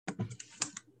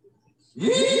Are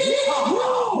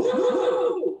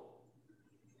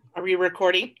we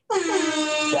recording?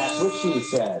 That's what she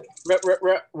said.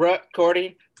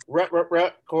 Recording.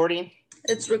 Recording.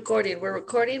 It's recording. We're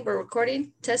recording. We're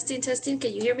recording. Testing, testing.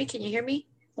 Can you hear me? Can you hear me?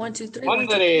 1, 2, 3. 1, 2,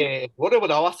 3.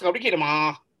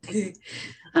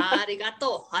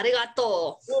 Arigato.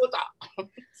 Arigato.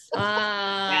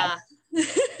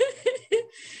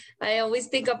 I always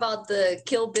think about the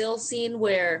Kill Bill scene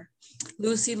where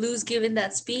Lucy Liu's giving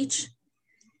that speech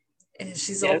and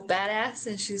she's all badass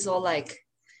and she's all like,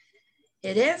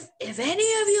 and if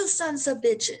any of you sons of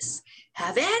bitches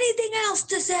have anything else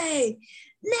to say,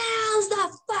 now's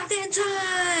the fucking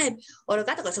time. Like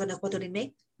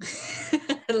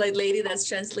lady that's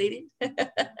translating.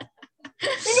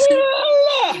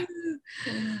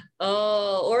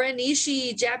 Oh, or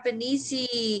Anishi,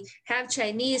 Japanesey, half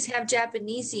Chinese, half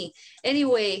Japanesey.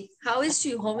 Anyway, how is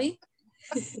you, homie?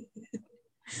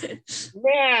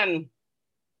 Man,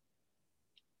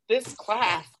 this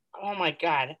class, oh my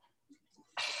God.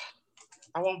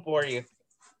 I won't bore you,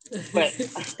 but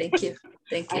thank you.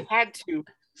 Thank you. I had to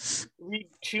read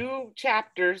 2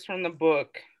 chapters from the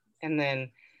book and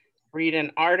then read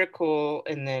an article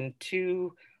and then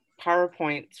 2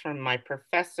 PowerPoints from my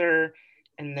professor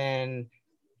and then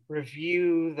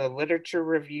review the literature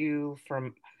review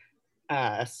from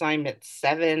assignment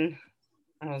 7.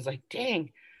 I was like,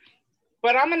 dang.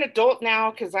 But I'm an adult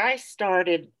now because I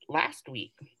started last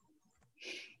week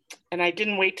and I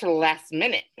didn't wait till the last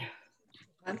minute.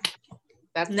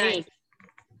 That's nice. Me.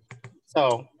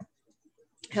 So.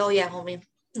 Hell yeah, homie.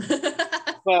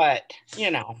 But, you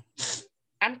know,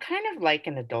 I'm kind of like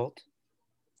an adult.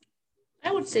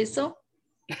 I would say so.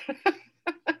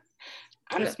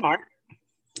 I'm smart.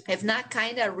 If not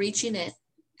kind of reaching it.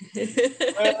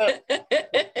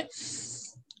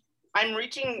 I'm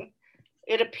reaching,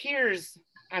 it appears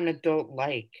I'm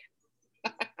adult-like.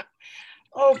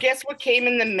 Oh, guess what came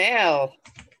in the mail?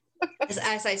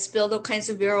 As I spilled all kinds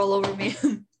of beer all over me.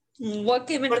 What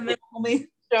came in the mail, homie?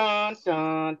 Dun,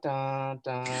 dun, dun,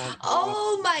 dun,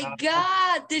 oh my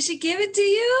God. Did she give it to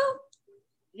you?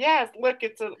 Yes, look,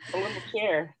 it's a little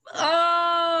chair.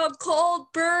 Oh,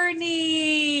 Cold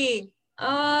Bernie.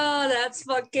 Oh, that's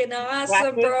fucking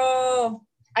awesome, bro.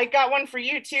 I got one for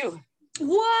you too.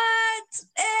 What?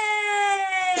 Hey!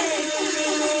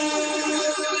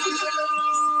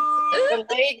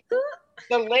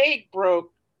 The leg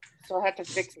broke, so I had to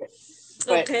fix it.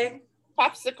 But okay.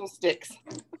 Popsicle sticks.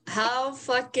 How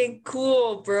fucking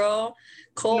cool, bro.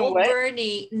 Cold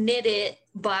Bernie knitted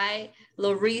by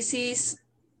Lorise's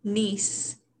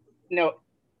niece. No.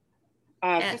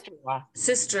 Sister-in-law.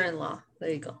 Sister-in-law.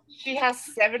 There you go. She has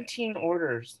 17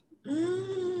 orders.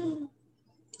 So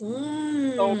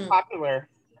popular.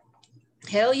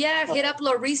 Hell yeah. Hit up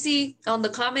Lorisi on the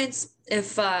comments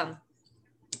if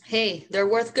hey, they're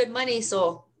worth good money,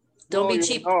 so don't be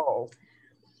cheap.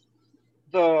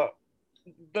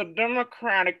 The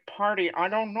Democratic Party, I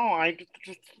don't know. I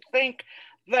just think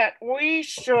that we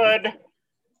should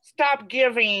stop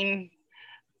giving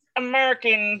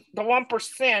Americans the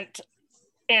 1%,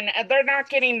 and they're not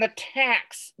getting the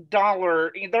tax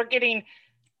dollar. They're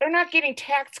not getting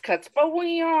tax cuts, but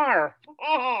we are.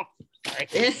 Oh, sorry.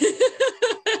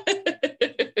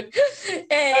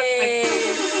 Hey.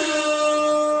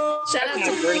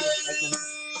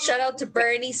 Shout out to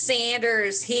Bernie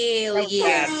Sanders. Hell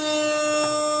yeah.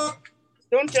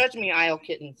 Don't judge me, Isle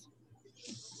kittens.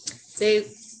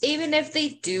 Even if they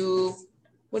do,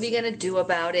 what are you gonna do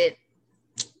about it?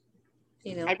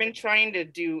 You know. I've been trying to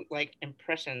do like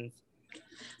impressions.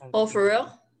 Oh, for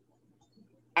real?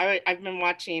 I've been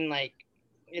watching like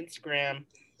Instagram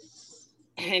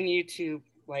and YouTube,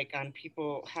 like on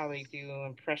people, how they do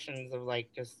impressions of like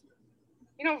just,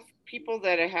 you know, people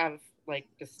that have like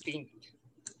distinct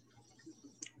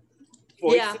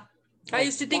voices. Yeah, I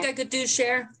used to think I could do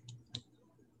Cher.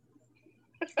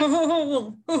 But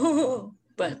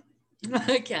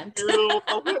I can't.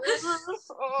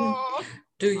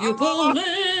 Do you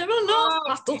believe in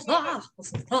love?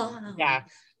 Yeah.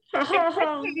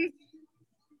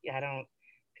 Yeah, I don't,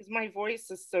 because my voice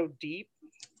is so deep.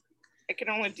 I can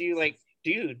only do like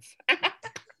dudes.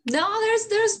 No,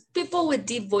 there's people with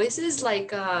deep voices,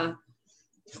 like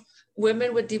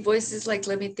women with deep voices. Like,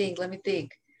 let me think.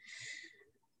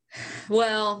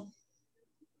 Well.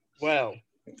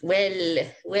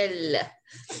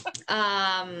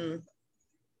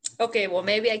 Okay, well,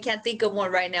 maybe I can't think of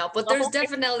one right now, but there's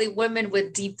definitely women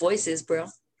with deep voices, bro.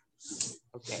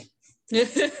 Okay.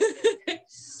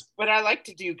 But I like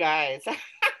to do guys.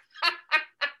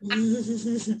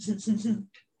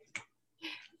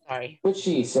 Sorry. What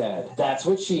she said. That's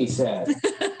what she said.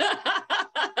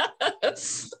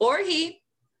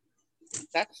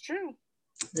 That's true.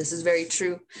 This is very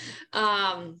true.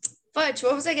 Fudge,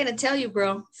 what was I gonna tell you,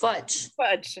 bro? Fudge.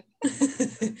 Fudge.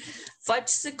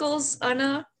 Fudgesicles,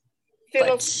 Anna.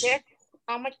 Fiddlestick.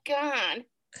 Oh my God.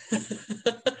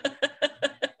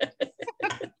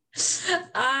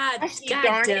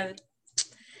 God damn it.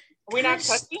 Are we not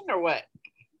cussing or what?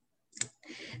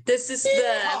 This is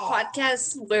the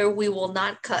podcast where we will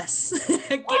not cuss.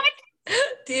 What?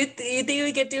 Do you think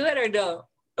we can do it or no?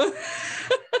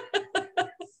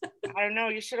 I don't know.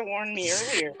 You should have warned me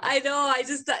earlier. I know. I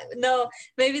just thought, no,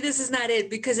 maybe this is not it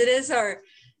because it is our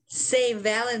St.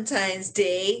 Valentine's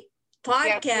Day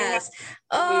podcast.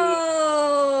 Yeah,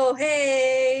 oh,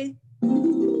 hey.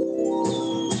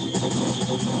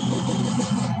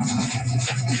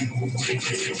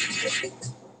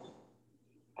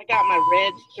 I got my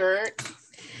red shirt.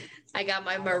 I got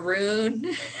my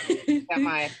maroon. Got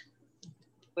my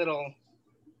little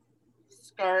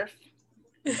scarf.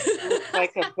 Looks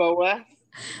like a boa.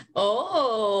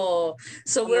 Oh,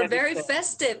 so we're very to...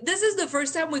 festive. This is the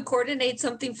first time we coordinate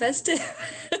something festive.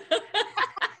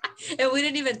 And we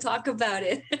didn't even talk about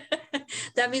it.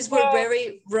 That means we're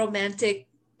very romantic.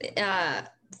 How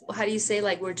do you say,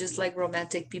 like, we're just like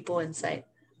romantic people inside?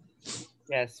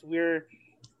 Yes, we're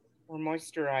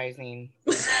moisturizing.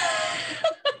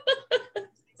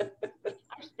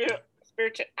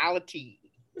 Spirituality.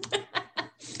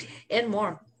 And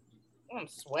more. Oh, I'm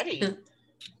sweaty.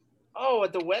 Oh,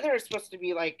 the weather is supposed to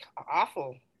be like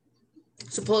awful.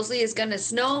 Supposedly it's gonna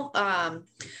snow. A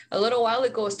little while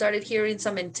ago, I started hearing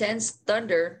some intense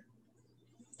thunder,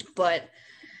 but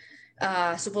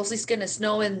supposedly it's gonna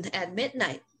snow at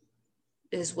midnight,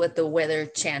 is what the Weather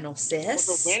Channel says.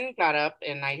 Well, the wind got up,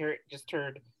 and I just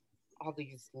heard all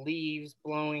these leaves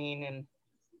blowing,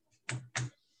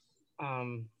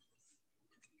 and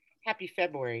happy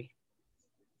February.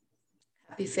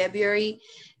 Happy February.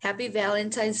 Happy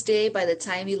Valentine's Day. By the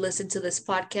time you listen to this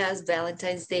podcast,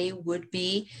 Valentine's Day would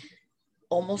be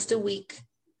almost a week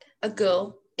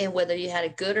ago. And whether you had a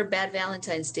good or bad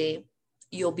Valentine's Day,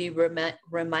 you'll be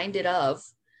reminded of.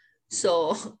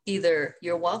 So either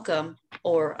you're welcome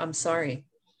or I'm sorry.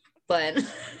 But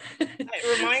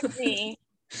it reminds me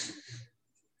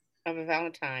of a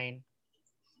Valentine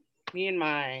me and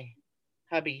my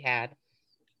hubby had.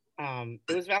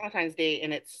 It was Valentine's Day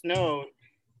and it snowed,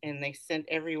 and they sent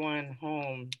everyone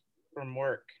home from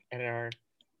work at our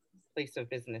place of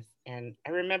business. And I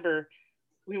remember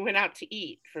we went out to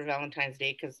eat for Valentine's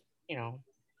Day because,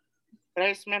 but I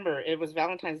just remember it was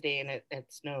Valentine's Day and it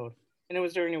snowed, and it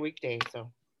was during a weekday.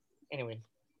 So anyway,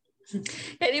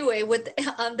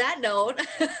 on that note,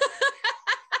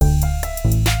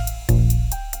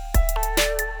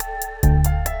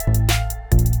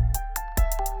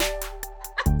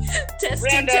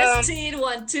 testing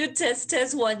 1 2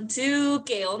 test 1 2.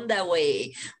 ¿Qué onda,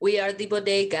 way? We are the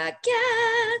Bodega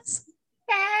Cats.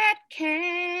 Fat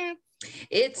cat.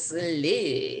 It's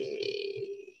lit.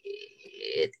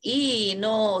 Y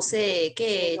no sé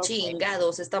qué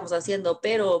chingados estamos haciendo,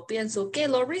 pero pienso que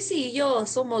Loris y yo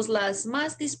somos las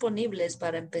más disponibles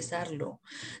para empezarlo.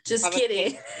 Just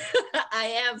kidding. I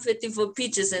am 54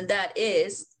 Peaches, and that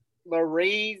is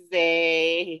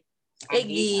Lorise.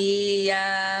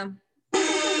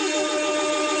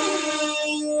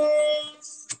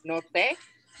 No sé.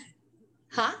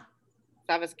 ¿Huh?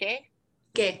 ¿Sabes qué?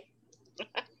 ¿Qué?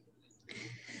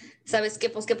 ¿Sabes qué?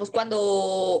 Pues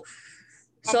cuando...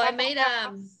 So I made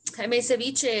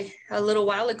ceviche a little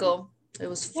while ago. It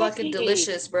was fucking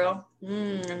delicious, bro.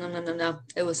 No.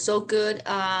 It was so good.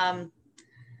 I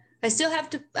still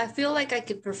have to, I feel like I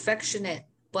could perfection it,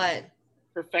 but...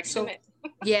 Perfection it?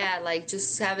 Yeah, like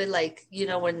just have it like,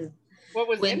 when... What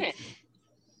was in it?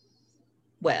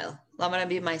 Well, I'm going to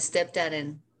be my stepdad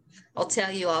and I'll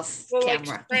tell you off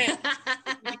camera.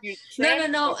 Like shrimp?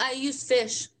 No. I used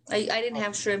fish. I didn't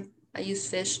have shrimp. I used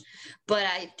fish, but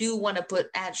I do want to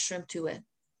add shrimp to it.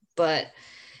 But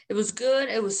it was good.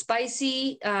 It was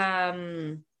spicy.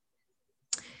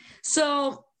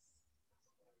 So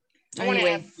I want to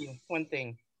ask you one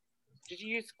thing. Did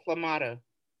you use clamato?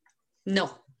 No.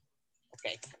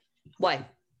 Okay. Why?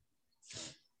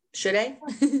 Should I?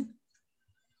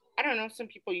 I don't know. Some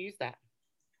people use that.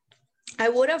 I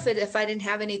would have it if I didn't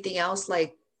have anything else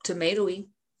like tomatoey.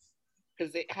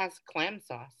 Because it has clam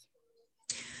sauce.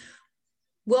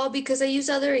 Well, because I use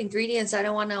other ingredients, I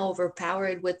don't want to overpower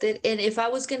it with it. And if I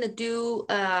was going to do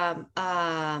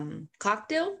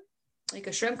cocktail, like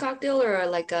a shrimp cocktail or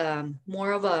like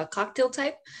more of a cocktail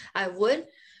type, I would.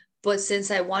 But since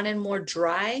I wanted more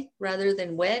dry rather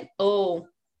than wet,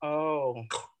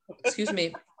 excuse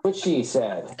me. What she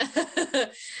said.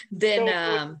 Then,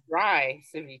 So dry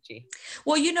ceviche.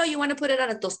 well, you know, you want to put it on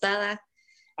a tostada,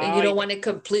 and you don't want it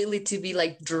completely to be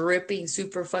like dripping,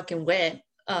 super fucking wet.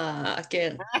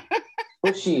 Again,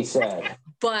 What she said.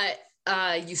 but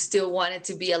you still want it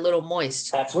to be a little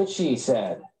moist. That's what she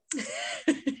said.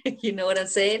 You know what I'm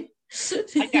saying?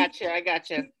 I got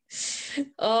you.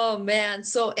 Oh man.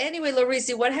 So anyway,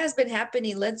 Larisi, what has been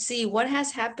happening? Let's see what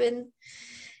has happened.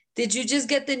 Did you just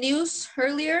get the news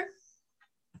earlier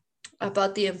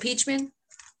about the impeachment?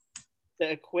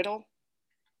 The acquittal.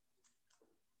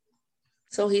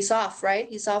 So he's off, right?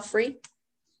 He's off free.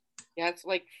 Yeah, it's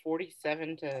like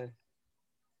 57 to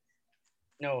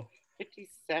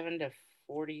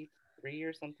 43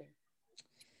 or something.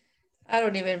 I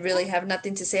don't even really have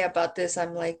nothing to say about this.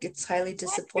 I'm like, it's highly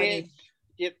disappointing.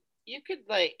 You could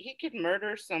he could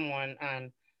murder someone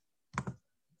on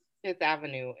Fifth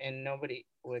Avenue and nobody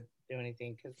would do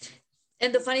anything.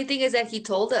 And the funny thing is that he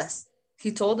told us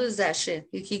that shit.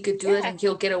 He could do it and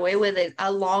he'll get away with it.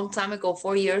 A long time ago,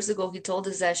 4 years ago, he told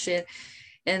us that shit,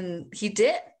 and he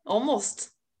did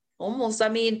almost. I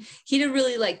mean, he didn't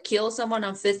really like kill someone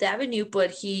on Fifth Avenue,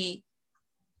 but he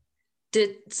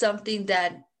did something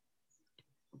that,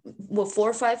 well, 4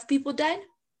 or 5 people died.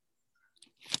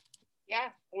 Yeah,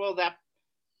 well, that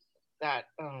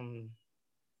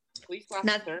police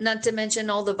officer. Not to mention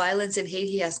all the violence and hate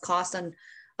he has caused on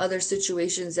other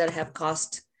situations that have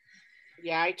cost.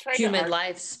 Yeah, I tried human to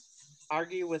lives.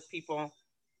 Argue with people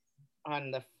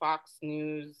on the Fox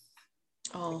News.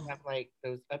 Oh, have like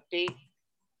those updates,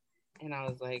 and I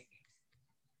was like,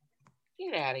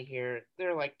 "Get out of here!"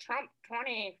 They're like Trump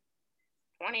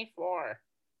 2024.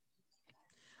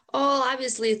 Oh,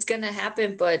 obviously it's gonna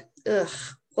happen, but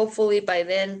hopefully by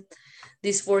then,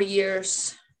 these 4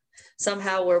 years,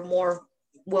 somehow we're more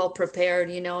well prepared,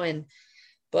 you know. And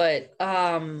but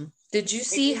did you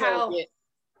see how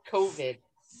COVID?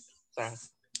 Sorry.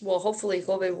 Well, hopefully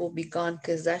COVID will be gone,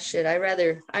 because that shit, I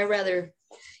rather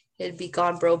it'd be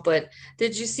gone, bro. But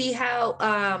did you see how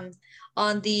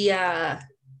on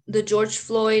the George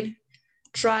Floyd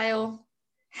trial,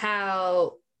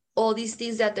 how all these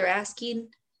things that they're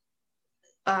asking,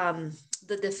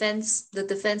 the defense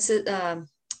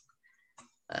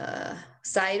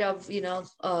side of, you know,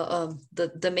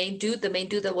 the main dude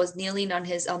that was kneeling on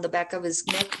the back of his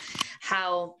neck,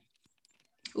 how,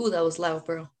 ooh, that was loud,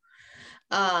 bro.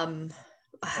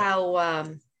 How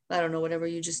I don't know, whatever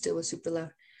you just did was super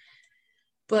loud.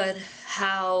 But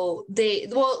how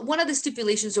one of the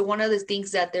stipulations, or one of the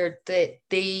things that they're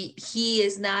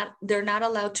not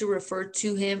allowed to refer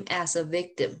to him as a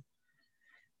victim,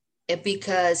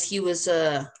 because he was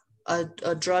a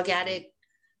drug addict,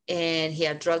 and he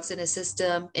had drugs in his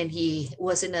system, and he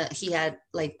had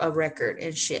like a record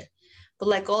and shit. But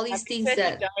like all these things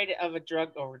that he died of a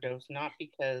drug overdose, not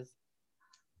because.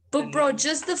 But bro,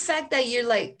 just the fact that you're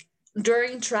like,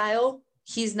 during trial,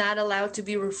 he's not allowed to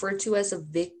be referred to as a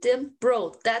victim,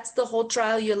 bro, that's the whole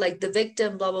trial. You're like, the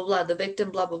victim, blah blah blah, the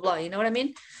victim, blah blah blah, you know what I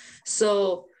mean?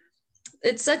 So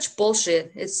it's such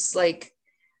bullshit. It's like,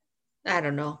 I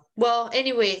don't know. Well,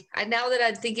 anyway, now that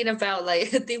I'm thinking about,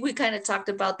 like, I think we kind of talked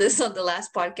about this on the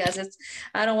last podcast.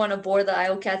 I don't want to bore the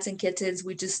Iowa cats and kittens.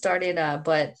 We just started,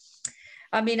 but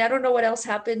I mean, I don't know what else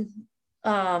happened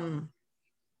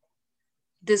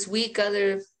this week.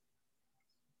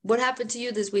 What happened to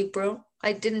you this week, bro?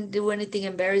 I didn't do anything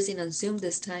embarrassing on Zoom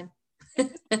this time.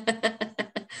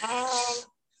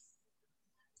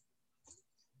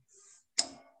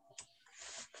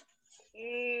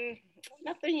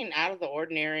 Nothing out of the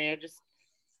ordinary.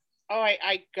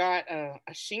 I got a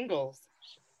shingles.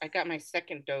 I got my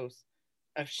second dose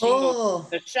of shingles. Oh,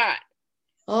 the shot.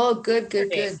 Oh, good.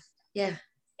 Yeah.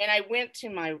 And I went to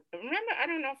I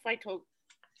don't know if I told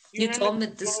you told me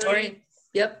the story.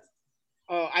 Yep.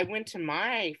 Oh, I went to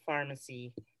my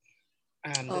pharmacy.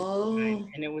 Time,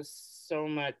 and it was so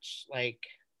much like.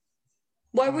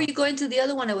 Why were you going to the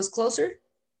other one? It was closer?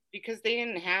 Because they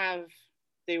didn't have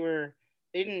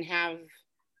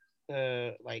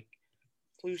the like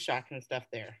flu shots and stuff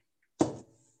there.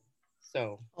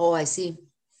 So. Oh, I see.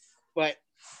 But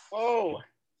I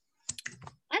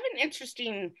have an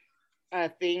interesting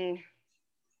thing.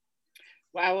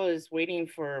 While I was waiting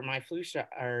for my flu shot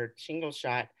or shingle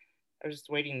shot, I was just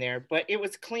waiting there, but it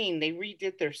was clean. They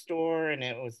redid their store, and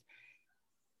it was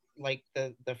like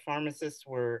the pharmacists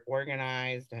were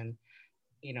organized, and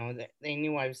you know they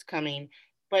knew I was coming.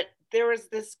 But there was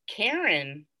this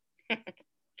Karen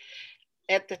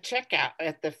at the checkout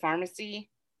at the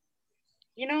pharmacy.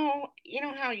 You know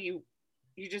how you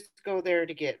just go there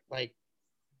to get like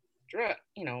drug,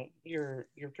 your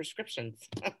prescriptions,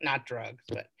 not drugs,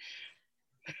 but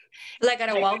Like at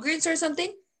a Walgreens or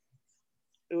something?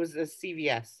 It was a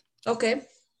CVS. Okay.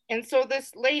 And so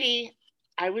this lady,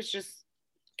 I was just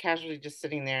casually just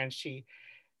sitting there, and she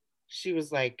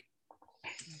was like,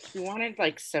 she wanted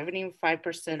like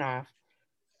 75% off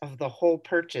of the whole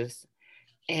purchase.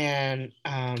 And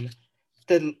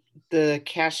the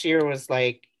cashier was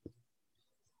like,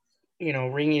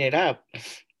 ringing it up.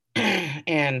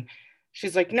 And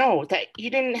she's like, no, that you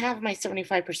didn't have my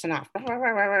 75% off.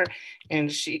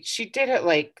 And she did it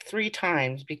like 3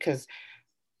 times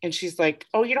and she's like,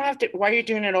 oh, you don't have to, why are you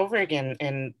doing it over again?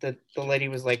 And the lady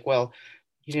was like, well,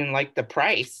 you didn't like the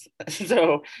price.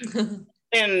 So,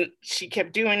 and she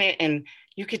kept doing it, and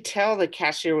you could tell the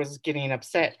cashier was getting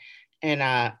upset.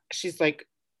 And she's like,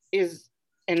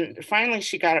 and finally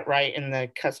she got it right, and the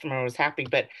customer was happy.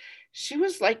 But she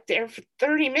was like there for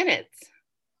 30 minutes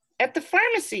at the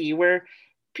pharmacy where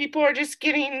people are just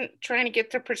trying to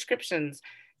get their prescriptions.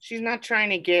 She's not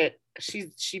trying to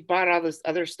she bought all this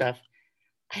other stuff.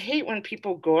 I hate when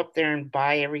people go up there and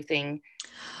buy everything.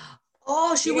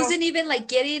 Oh, she wasn't even like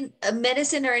getting a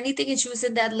medicine or anything, and she was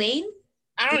in that lane?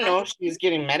 I don't know if she was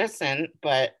getting medicine,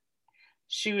 but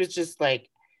she was just like,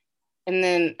 and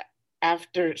then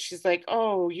after she's like,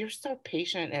 oh, you're so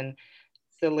patient. And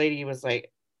the lady was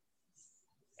like,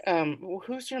 well,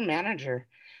 who's your manager?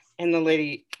 And the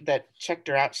lady that checked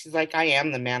her out, she's like, I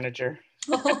am the manager.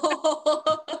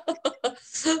 Oh,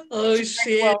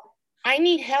 shit. Like, well, I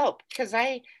need help because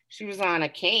she was on a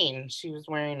cane. She was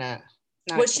wearing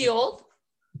Was she old?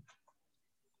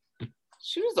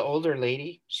 She was an older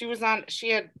lady. She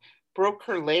had broke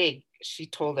her leg. She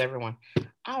told everyone,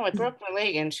 oh, I broke my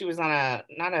leg. And she was on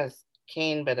not a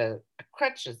cane, but a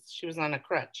crutch. She was on a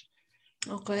crutch.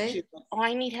 Okay. She's like, oh,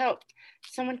 I need help.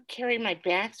 Someone carry my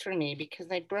bags for me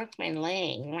because I broke my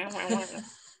leg.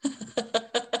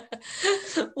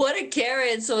 What a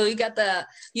Karen. So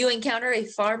you encounter a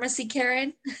pharmacy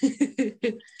Karen?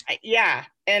 Yeah.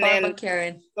 And then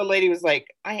Karen. The lady was like,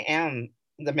 I am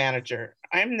the manager.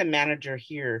 I'm the manager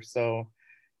here. So,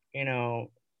 and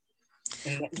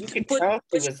you could tell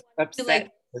she was upset.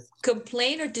 Like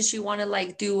complain, or did she want to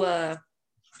like do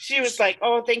She was like,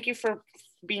 oh, thank you for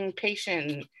being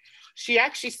patient. She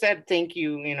actually said thank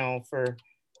you, for,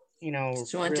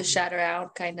 she wanted to shout her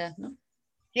out, kind of. No?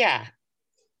 Yeah.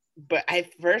 But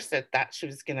at first I thought she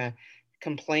was going to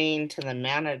complain to the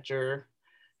manager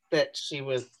that she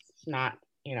was not,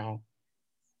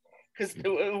 because,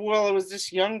 well, it was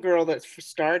this young girl that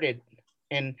started,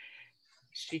 and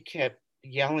she kept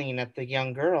yelling at the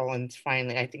young girl, and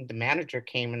finally I think the manager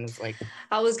came and was like,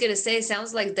 I was gonna say, it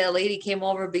sounds like that lady came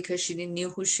over because she didn't knew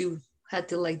who she had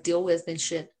to like deal with and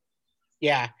shit.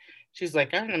 Yeah, she's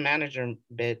like, I'm the manager,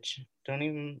 bitch, don't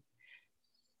even.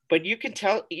 But you can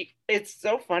tell, it's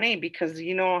so funny because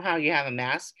you know how you have a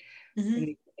mask,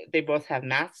 and they both have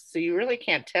masks, so you really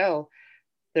can't tell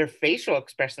their facial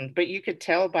expressions, but you could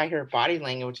tell by her body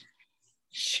language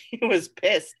she was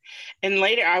pissed. And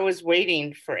later I was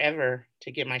waiting forever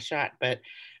to get my shot, but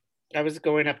I was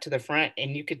going up to the front,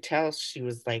 and you could tell she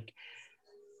was like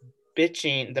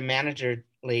bitching. The manager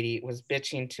lady was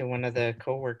bitching to one of the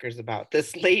coworkers about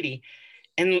this lady.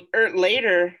 And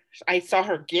later I saw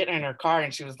her get in her car,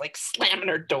 and she was like slamming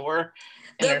her door.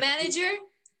 The manager?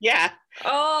 Yeah.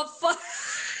 Oh, fuck.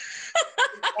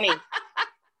 Funny.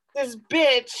 This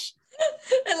bitch.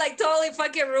 It like totally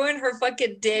fucking ruined her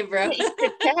fucking day, bro. You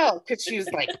could tell because she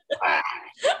was like, ah.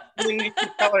 And then you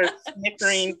could tell her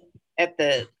snickering at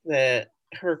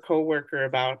her coworker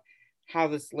about how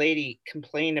this lady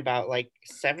complained about like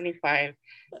 75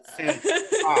 cents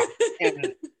off.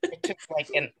 And it took like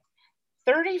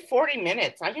 30-40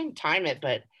 minutes. I didn't time it,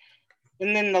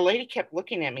 and then the lady kept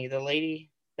looking at me. The lady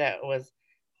that was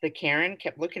the Karen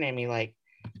kept looking at me like,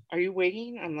 are you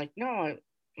waiting? I'm like, no, I'm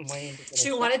waiting.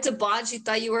 She wanted to bond. She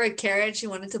thought you were a Karen. She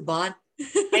wanted to bond.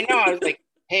 I know. I was like,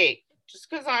 hey, just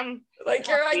because I'm like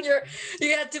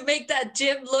you had to make that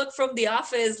Jim look from The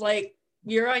Office, like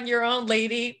you're on your own,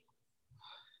 lady.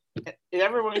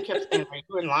 Everyone kept saying, are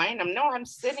you in line? I'm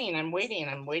sitting. I'm waiting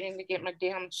to get my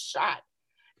damn shot.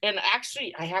 And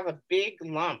actually, I have a big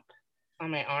lump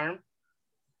on my arm.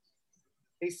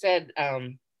 They said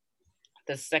the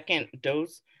second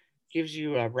dose gives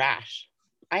you a rash.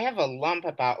 I have a lump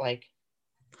about like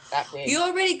that big. You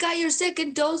already got your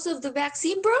second dose of the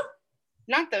vaccine, bro?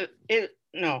 No,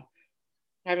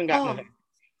 I haven't gotten the vaccine.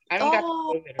 I haven't got the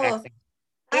COVID vaccine.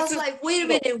 I was like, wait a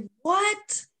minute,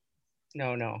 what?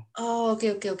 No. Oh,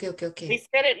 okay. They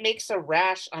said it makes a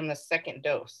rash on the second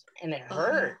dose, and it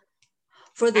hurt.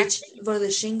 For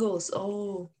the shingles,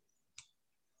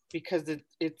 because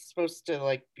it's supposed to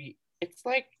like be. It's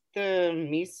like the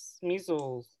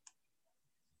measles.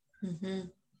 Mm-hmm.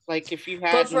 Like if you But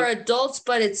had, for adults,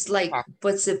 but it's like,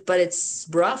 but it's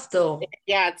rough though.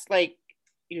 yeah, it's like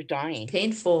you're dying.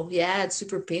 Painful. Yeah, it's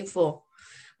super painful.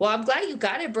 Well, I'm glad you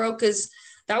got it, bro, because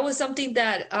that was something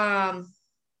that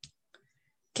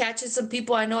catches some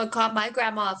people. I know it caught my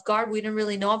grandma off guard. We didn't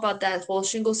really know about that whole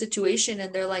shingle situation,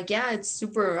 and they're like, "Yeah, it's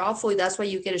super awful. That's why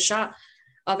you get a shot,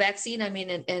 a vaccine." I mean,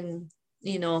 and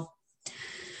you know,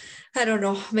 I don't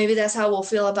know. Maybe that's how we'll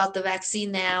feel about the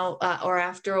vaccine now, or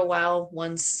after a while,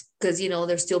 once, because you know,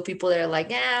 there's still people that are like,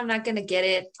 "Yeah, I'm not gonna get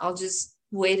it. I'll just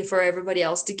wait for everybody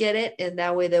else to get it, and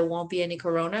that way there won't be any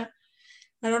corona."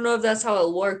 I don't know if that's how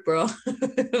it'll work, bro,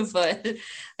 but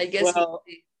I guess Well,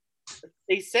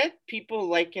 they said people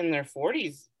like in their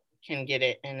 40s can get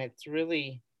it, and it's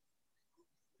really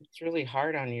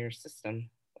hard on your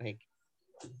system. Like,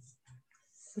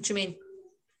 what you mean?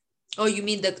 Oh, you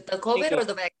mean the COVID or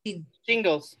the vaccine?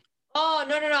 shingles. Oh,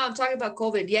 no, I'm talking about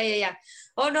COVID. Yeah.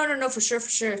 Oh, no, for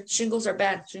sure. Shingles are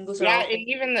bad. Shingles are Yeah, awful.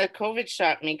 even the COVID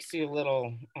shot makes you a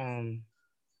little,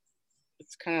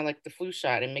 it's kind of like the flu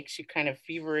shot. It makes you kind of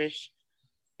feverish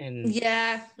and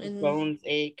Yeah, and bones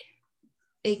ache.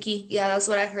 achy. Yeah, that's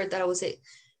what I heard, that was it.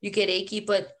 You get achy,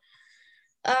 but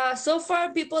so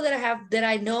far people that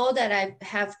I know that I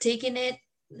have taken it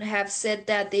have said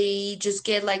that they just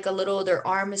get like a little, their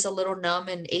arm is a little numb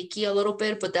and achy a little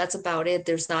bit, but that's about it.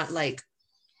 There's not like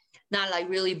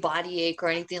really body ache or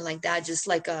anything like that, just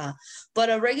like but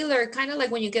a regular kind of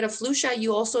like when you get a flu shot,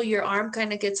 you also, your arm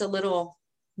kind of gets a little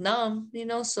numb, you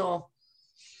know, so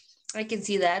I can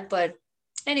see that. But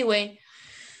anyway,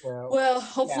 well, Yeah,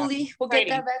 hopefully we'll get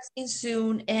exciting. that vaccine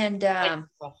soon. And Like,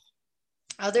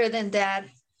 other than that,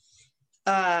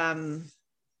 um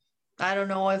I don't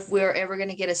know if we're ever going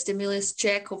to get a stimulus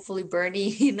check. Hopefully Bernie,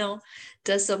 you know,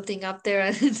 does something up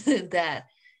there that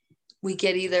we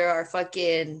get either our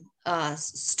fucking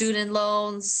student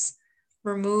loans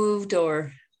removed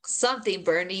or something.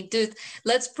 Bernie, dude,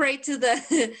 let's pray to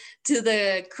the to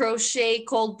the crochet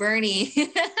cold Bernie.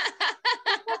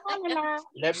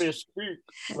 let me speak.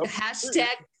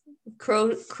 Hashtag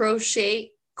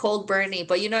crochet cold Bernie.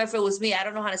 But you know, if it was me, I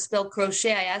don't know how to spell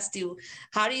crochet. I asked you,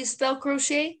 how do you spell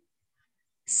crochet?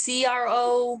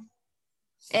 CROSHE?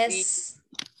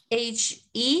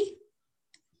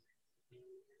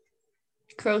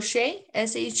 Crochet,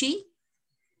 SHE,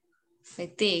 I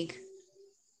think.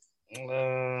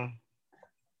 I'm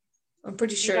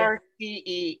pretty sure.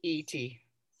 CRCEET.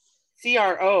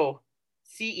 CROCEET.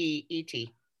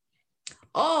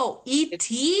 Oh,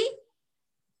 ET?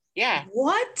 Yeah,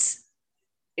 What?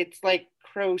 it's like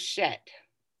crochet.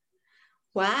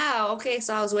 Wow. Okay,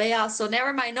 so I was way out. So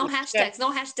never mind. No hashtags.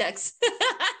 No hashtags.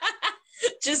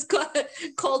 Just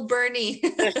cold Bernie.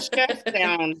 The chef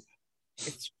sound.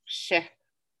 It's chef.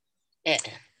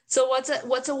 So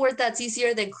what's a word that's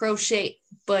easier than crochet,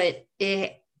 but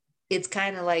it's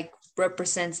kind of like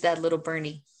represents that little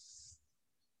Bernie.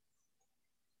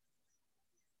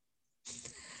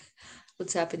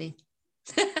 What's happening?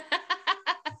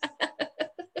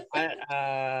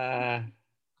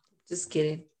 Just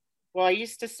kidding. Well, I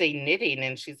used to say knitting,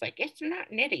 and she's like, it's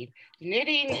not knitting.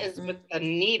 Knitting is with the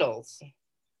needles.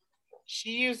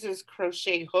 She uses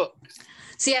crochet hooks.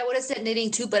 See, I would have said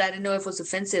knitting too, but I didn't know if it was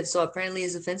offensive. So apparently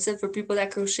it's offensive for people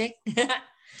that crochet.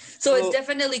 So it's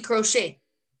definitely crochet.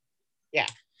 Yeah.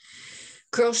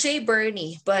 Crochet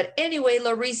Bernie. But anyway,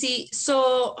 Larisi,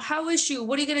 so how is you?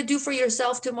 What are you going to do for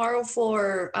yourself tomorrow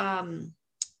for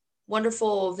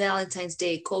wonderful Valentine's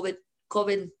Day, COVID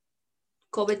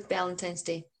Valentine's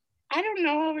Day? I don't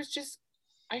know.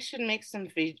 I should make some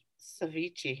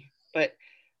ceviche, but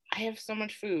I have so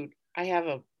much food. I have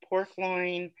a pork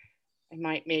loin. I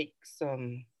might make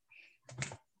some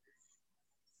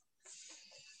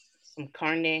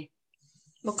carne.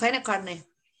 What kind of carne?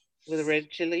 With a red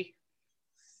chili.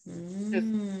 Just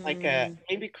like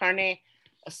maybe carne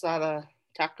asada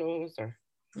tacos or.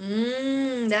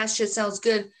 That shit sounds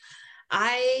good.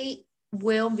 I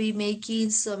will be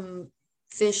making some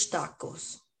fish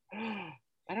tacos. I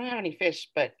don't have any fish,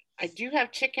 but I do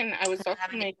have chicken. I was also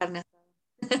making.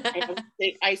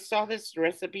 I saw this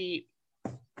recipe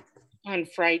on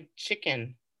fried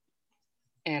chicken,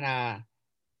 and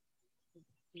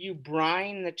you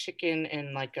brine the chicken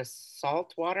in like a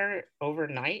salt water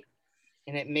overnight,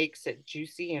 and it makes it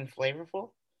juicy and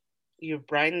flavorful. You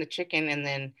brine the chicken, and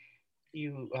then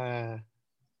you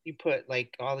put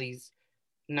like all these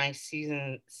nice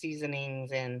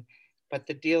seasonings in, but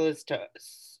the deal is to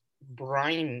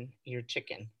brine your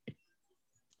chicken.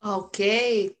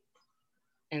 Okay.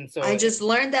 And so I just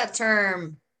learned that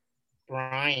term.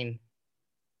 Brine.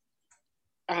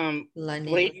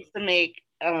 We used to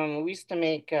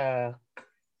make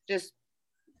just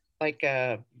like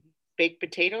baked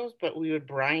potatoes, but we would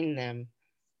brine them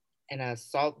in a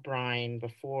salt brine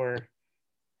before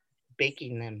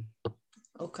baking them.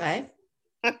 Okay.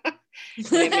 And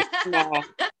it makes them all,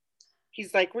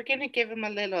 he's like, we're gonna give him a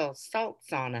little salt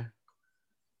sauna.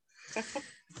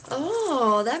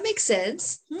 Oh, that makes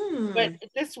sense. But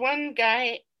this one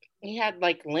guy, he had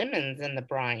like lemons in the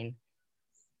brine,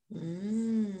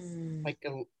 like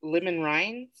lemon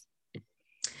rinds.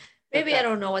 Maybe I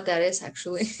don't know what that is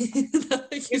actually.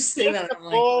 You say that, I'm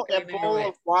like, a bowl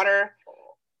of water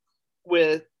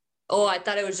with. Oh, I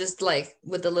thought it was just like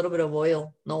with a little bit of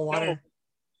oil, no water. No,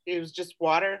 it was just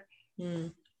water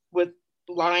with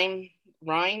lime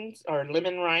rinds or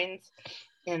lemon rinds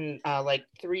and like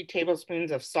 3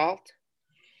 tablespoons of salt,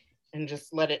 and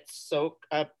just let it soak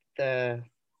up because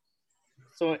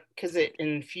it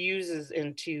infuses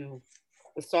into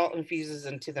the salt infuses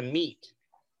into the meat,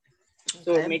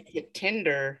 so it makes it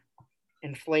tender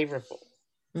and flavorful.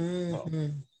 So,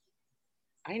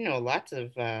 I know lots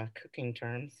of cooking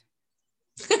terms.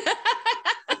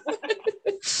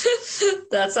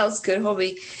 That sounds good,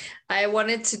 homie. I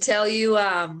wanted to tell you,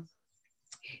 I'm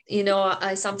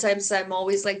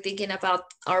always like thinking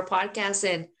about our podcast,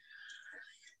 and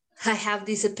I have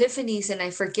these epiphanies and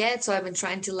I forget. So I've been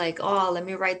trying to let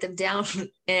me write them down.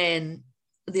 And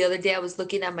the other day I was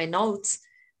looking at my notes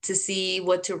to see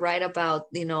what to write about,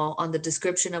 on the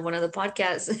description of one of the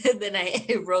podcasts. And then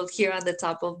I wrote here on the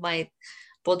top of my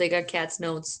Bodega Cats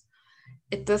notes,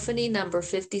 Epiphany number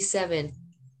 57.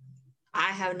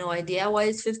 I have no idea why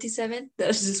it's 57.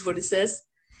 That's just what it says.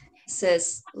 It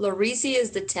says, Lorisi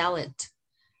is the talent.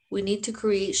 We need to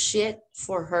create shit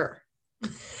for her.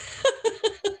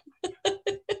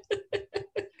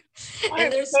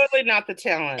 And there's totally not the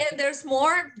talent. And there's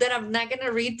more that I'm not going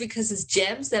to read because it's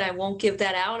gems that I won't give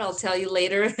that out. I'll tell you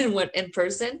later in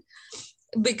person.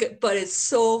 But it's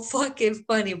so fucking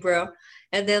funny, bro.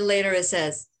 And then later it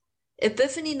says,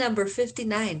 Epiphany number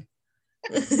 59.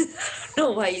 I don't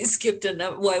know why we skipped a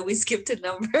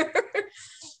number.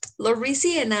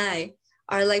 Lorisi and I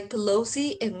are like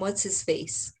Pelosi and what's his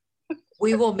face.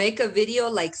 We will make a video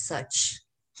like such.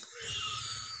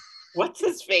 What's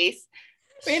his face?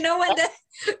 You know what?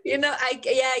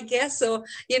 I guess so.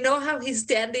 You know how he's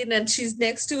standing and she's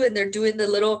next to, and they're doing the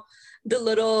little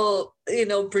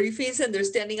briefies, and they're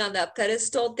standing on that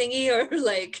pedestal thingy, or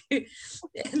like,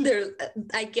 and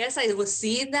I guess I was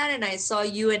seeing that, and I saw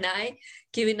you and I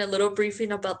giving a little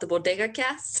briefing about the Bodega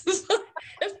cast.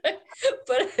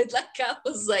 But I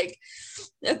was like,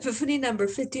 Epiphany number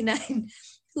 59.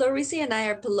 Lorisi and I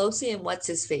are Pelosi and what's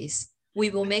his face. We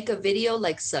will make a video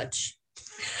like such.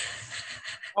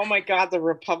 Oh my God, the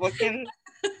Republicans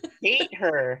hate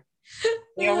her.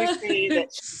 They always say that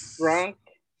she's drunk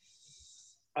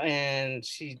and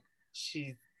she's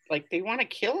like, they want to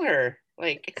kill her.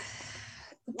 Like,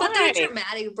 but they're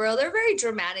dramatic, bro. They're very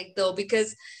dramatic though,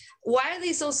 because why are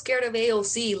they so scared of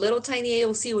AOC? Little tiny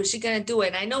AOC, what's she gonna do?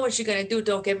 And I know what she's gonna do,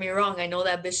 don't get me wrong. I know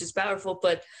that bitch is powerful,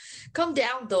 but come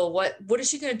down though. What is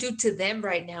she gonna do to them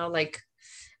right now? Like,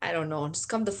 I don't know. Just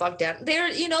come the fuck down.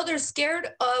 They're scared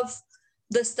of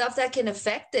the stuff that can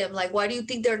affect them. Like, why do you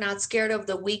think they're not scared of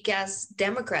the weak ass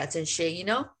Democrats and shit,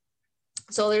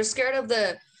 So they're scared of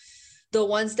the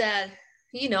ones that,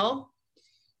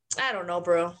 I don't know,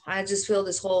 bro. I just feel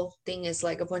this whole thing is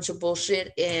like a bunch of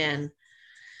bullshit. And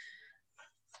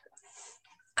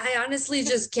I honestly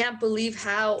just can't believe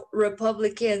how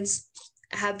Republicans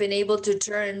have been able to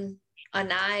turn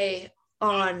an eye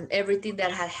on everything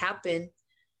that had happened.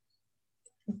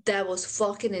 That was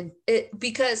fucking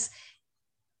because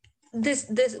this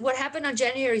what happened on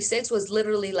January 6th was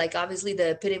literally like obviously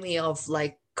the epitome of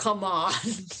like, come on,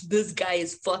 this guy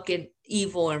is fucking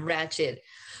evil and ratchet.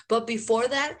 But before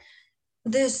that,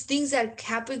 there's things that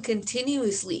happen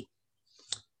continuously.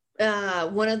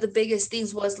 One of the biggest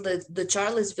things was the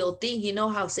Charlottesville thing. You know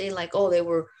how saying like, oh, they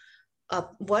were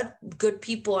good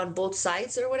people on both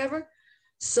sides or whatever.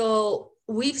 So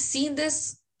we've seen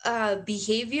this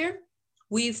behavior.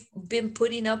 We've been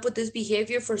putting up with this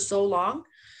behavior for so long.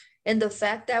 And the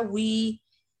fact that we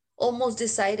almost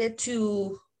decided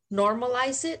to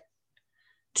normalize it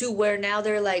to where now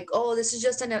they're like, oh, this is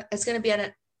just it's going to be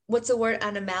what's the word?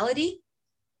 Anomaly?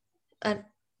 An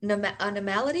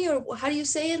anomaly, or how do you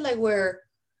say it? Like where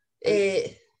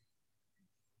a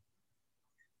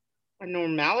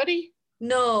normality?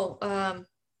 No,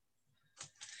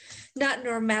 not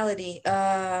normality.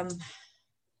 That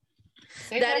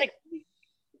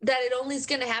it only is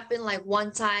going to happen like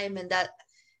one time, and that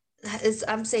is,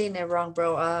 I'm saying it wrong,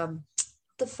 bro. What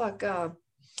the fuck?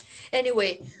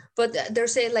 Anyway, but they're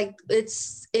saying like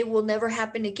it will never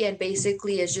happen again.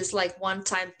 Basically, it's just like one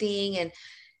time thing. And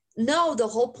no, the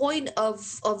whole point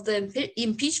of the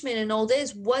impeachment and all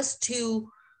this was to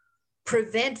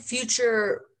prevent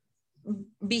future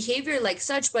behavior like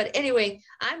such. But anyway,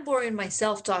 I'm boring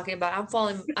myself talking about.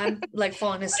 I'm like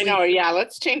falling I asleep. know. Yeah,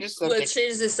 let's change the subject. Let's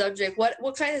change the subject.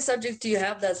 What kind of subject do you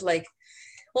have that's like?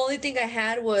 Only thing I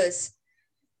had was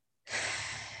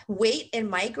weight and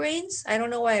migraines. I don't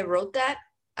know why I wrote that.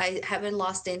 I haven't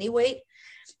lost any weight.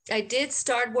 I did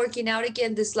start working out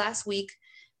again this last week,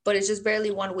 but it's just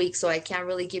barely 1 week, so I can't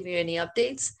really give you any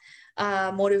updates.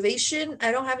 Motivation.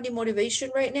 I don't have any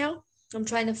motivation right now. I'm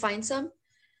trying to find some.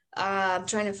 I'm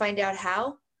trying to find out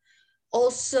how.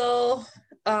 Also,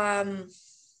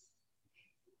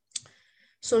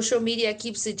 social media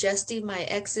keeps suggesting my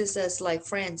exes as like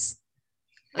friends.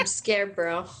 I'm scared,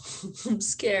 bro. I'm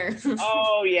scared.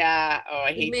 Oh yeah. Oh,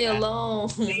 I hate Leave me that. alone.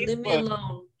 Leave me Facebook.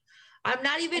 alone. I'm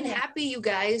not even happy, you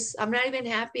guys. I'm not even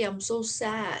happy. I'm so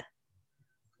sad.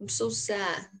 I'm so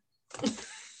sad.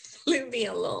 Leave me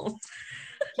alone.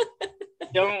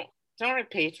 Don't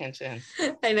pay attention.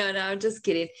 I know, no, I'm just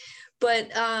kidding.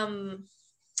 But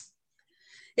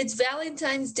it's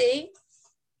Valentine's Day.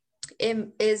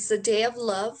 It's a day of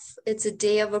love. It's a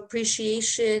day of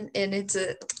appreciation. And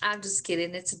I'm just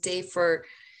kidding. It's a day for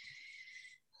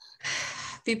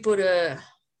people to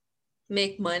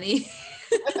make money.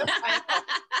 You know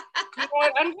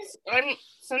what? I'm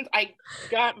since I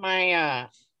got my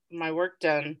my work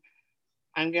done,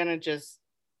 I'm gonna just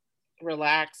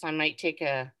relax. I might take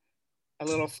a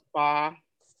little spa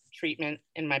treatment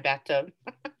in my bathtub.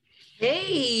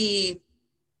 Hey,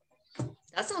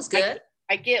 that sounds good.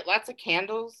 I get lots of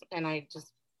candles and I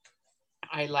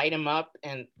light them up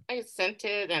and I scent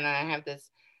it and I have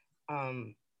this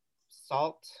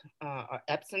salt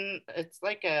Epsom. It's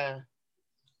like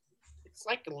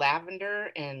lavender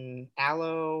and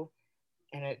aloe,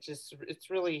 and it's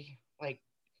really like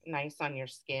nice on your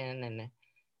skin. And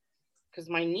because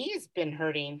my knee's been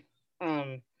hurting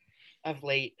of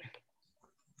late.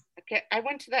 Okay, I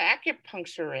went to the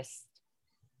acupuncturist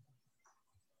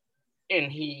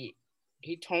and he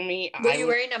told me Were you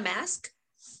wearing a mask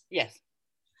yes.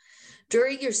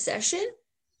 during your session?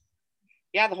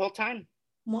 Yeah, the whole time.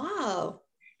 Wow.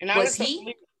 And I Was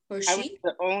he or I was she?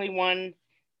 the only one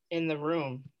in the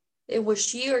room. Was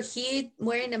she or he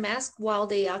wearing a mask while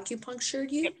they acupunctured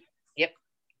you? Yep. Yep.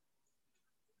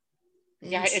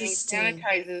 Yeah, and he Interesting.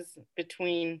 sanitizes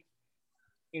between,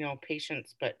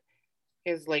 patients, but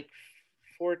he has like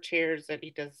 4 chairs that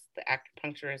he does the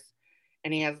acupuncturist,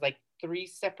 and he has like 3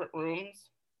 separate rooms.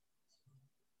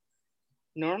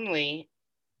 Normally,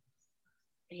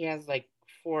 he has like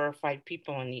 4 or 5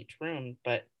 people in each room,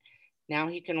 but now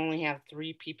he can only have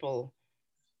 3 people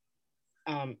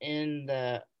in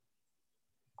the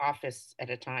office at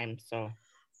a time. So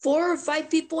 4 or 5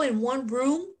 people in one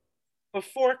room?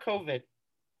 before COVID.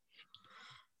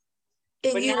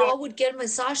 And But you now all would get a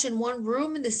massage in one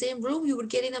room, in the same room? You would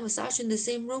getting a massage in the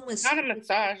same room as... not a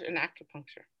massage, an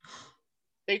acupuncture.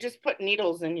 They just put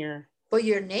needles in your... But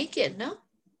you're naked, no?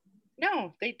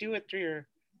 No, they do it through your...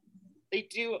 They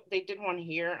did one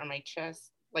here on my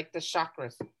chest, like the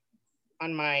chakras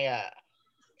on my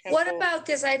temple. What about,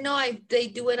 because I know they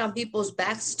do it on people's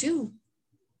backs too.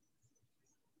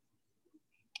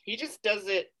 He just does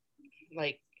it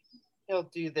like he'll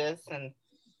do this and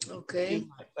okay, do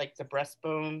like the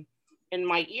breastbone. In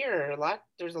my ear,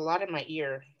 there's a lot in my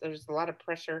ear. There's a lot of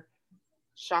pressure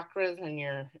chakras in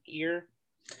your ear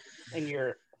and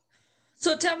your...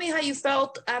 So tell me how you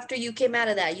felt after you came out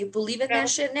of that. You believe in that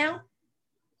shit now?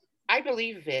 I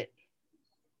believe it.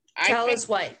 Tell us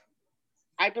why.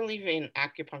 I believe in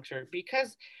acupuncture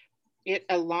because it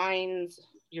aligns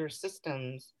your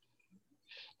systems.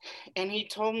 And he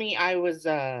told me I was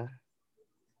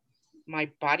my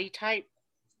body type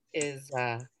is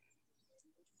I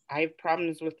have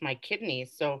problems with my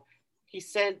kidneys. So he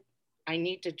said I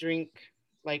need to drink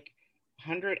like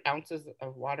 100 ounces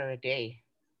of water a day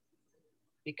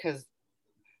because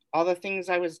all the things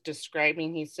I was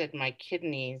describing, he said my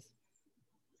kidneys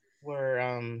were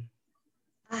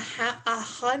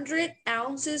 100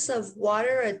 ounces of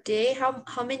water a day. How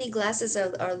many glasses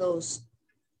are those?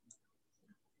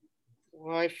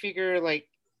 Well, I figure like,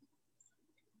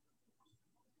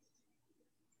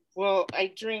 well,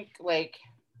 I drink like...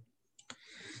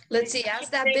 Let's see,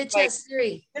 ask that bitch like, as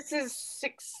 3. This is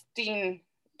 16,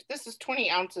 this is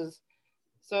 20 ounces.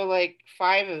 So like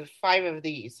 5 of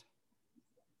these.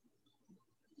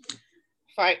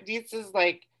 5, this is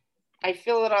like, I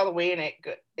fill it all the way and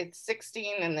it's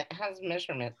 16 and it has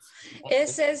measurements. It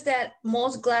says that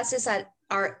most glasses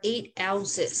are 8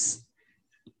 ounces.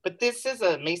 But this is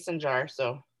a mason jar,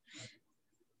 so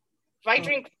if I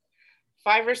drink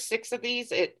 5 or 6 of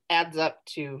these, it adds up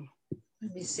to.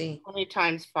 Let me see. 20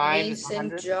 times 5 is Mason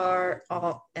 100. jar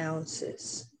of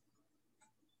ounces.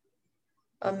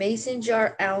 A mason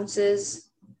jar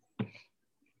ounces.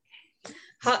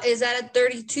 How is that a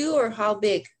 32 or how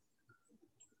big?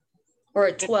 Or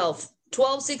a 12?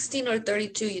 12, 16, or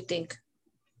 32, you think?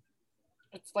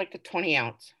 It's like a 20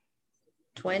 ounce.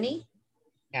 20?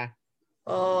 Yeah.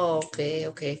 Oh, okay,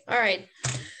 okay. All right.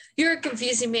 You're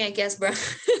confusing me, I guess, bro.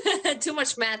 Too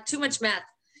much math, too much math.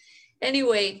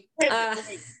 Anyway.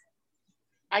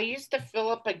 I used to fill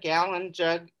up a gallon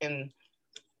jug and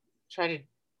try to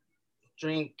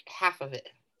drink half of it.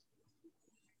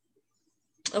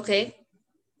 Okay.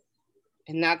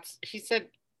 And that's, he said,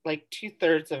 like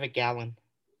 2/3 of a gallon.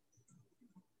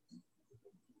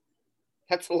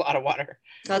 That's a lot of water.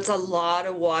 That's a lot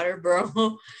of water,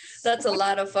 bro. That's a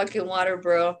lot of fucking water,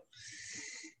 bro.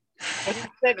 But he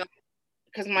said,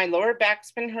 because my lower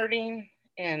back's been hurting,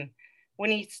 and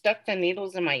when he stuck the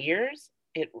needles in my ears,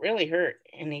 it really hurt.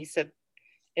 And he said,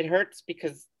 it hurts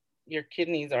because your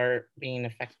kidneys are being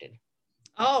affected.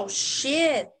 Oh,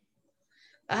 shit.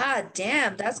 Ah,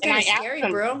 damn. That's kind of scary,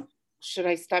 bro. Should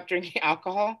I stop drinking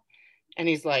alcohol? And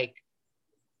he's like,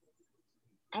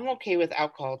 I'm okay with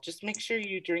alcohol. Just make sure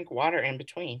you drink water in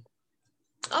between.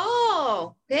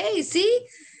 Oh, hey, see?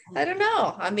 I don't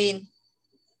know. I mean,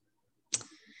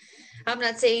 I'm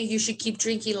not saying you should keep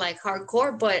drinking like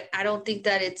hardcore, but I don't think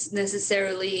that it's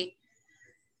necessarily.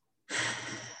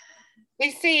 They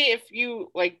say if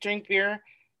you like drink beer,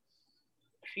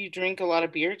 if you drink a lot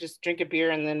of beer, just drink a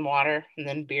beer and then water and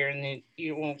then beer and then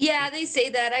you won't. Yeah, they say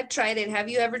that. I've tried it. Have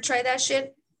you ever tried that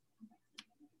shit?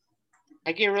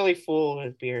 I get really full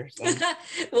with beer. So.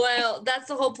 Well, that's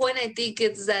the whole point. I think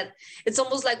it's that it's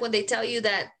almost like when they tell you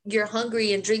that you're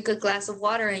hungry and drink a glass of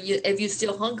water, and if you're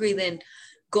still hungry, then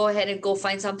go ahead and go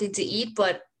find something to eat.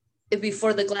 But if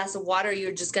before the glass of water,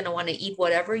 you're just gonna want to eat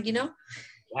whatever, you know?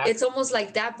 Yeah. It's almost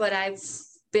like that. But I've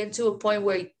been to a point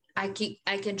where I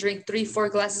can drink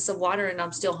 3-4 glasses of water and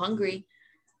I'm still hungry.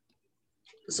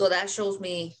 So that shows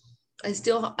me I'm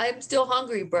still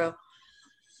hungry, bro.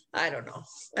 I don't know.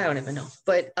 I don't even know.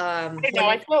 But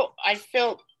I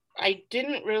felt I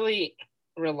didn't really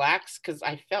relax because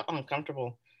I felt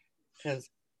uncomfortable because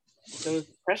those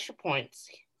pressure points,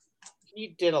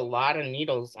 he did a lot of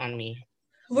needles on me.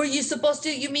 Were you supposed to,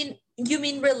 you mean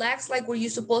relax? Like, were you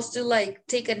supposed to like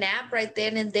take a nap right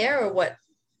then and there or what?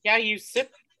 Yeah, you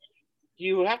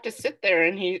have to sit there,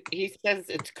 and he says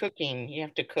it's cooking. You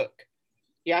have to cook.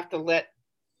 You have to let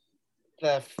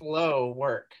the flow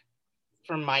work.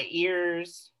 From my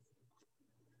ears,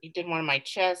 he did one on my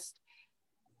chest,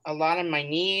 a lot on my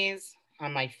knees,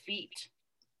 on my feet.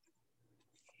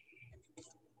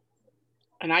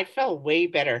 And I felt way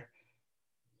better.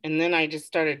 And then I just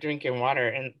started drinking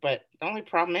water. But the only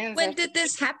problem is, when did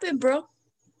this happen, bro?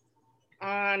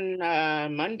 On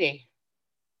Monday.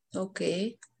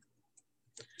 Okay.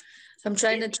 I'm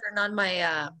trying to turn on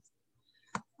my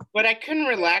but I couldn't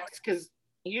relax because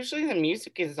usually the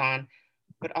music is on,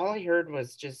 but all I heard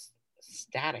was just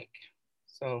static.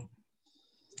 So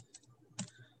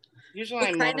usually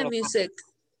what kind of music?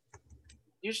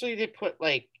 Usually they put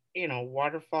like,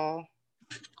 waterfall.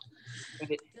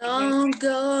 Don't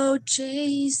go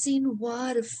chasing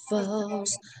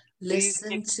waterfalls.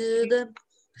 Listen to the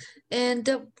end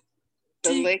of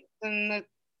the lakes and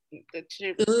the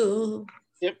chip. Ooh.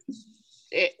 Yep.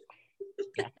 Yeah.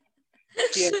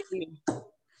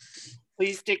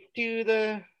 Please stick to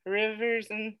the rivers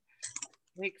and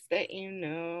lakes that you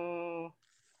know.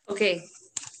 Okay.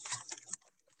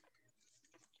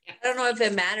 I don't know if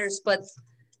it matters, but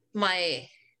my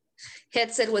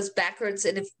headset was backwards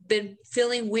and it's been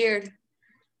feeling weird.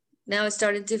 Now it's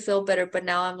starting to feel better, but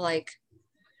now I'm like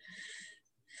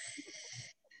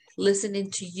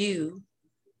listening to you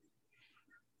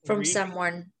from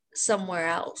someone somewhere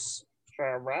else.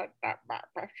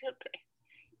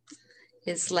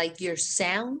 It's like your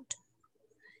sound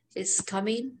is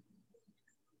coming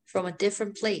from a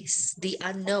different place, the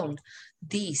unknown.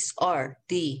 These are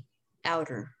the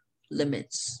outer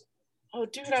limits. Oh,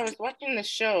 dude, I was watching the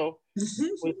show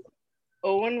with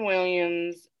Owen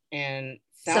Williams and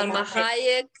Salma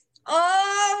Hayek.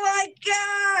 Oh my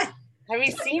God. Have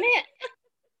you seen it?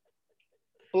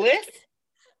 Bliss?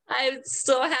 I'm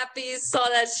so happy you saw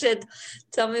that shit.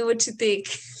 Tell me what you think.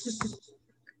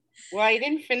 Well, I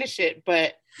didn't finish it,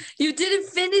 but... You didn't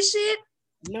finish it?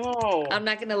 No. I'm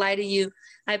not going to lie to you.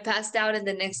 I passed out and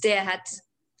the next day I had to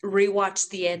rewatch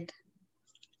the end.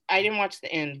 I didn't watch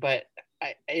the end, but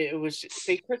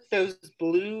they took those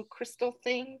blue crystal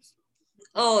things.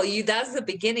 Oh, that's the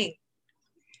beginning.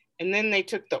 And then they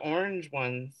took the orange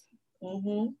ones.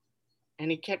 Mm-hmm.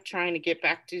 And he kept trying to get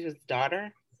back to his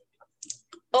daughter.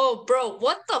 Oh, bro,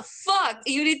 what the fuck?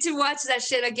 You need to watch that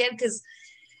shit again, because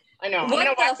I know.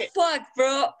 what the fuck,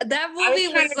 bro? That movie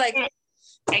was like...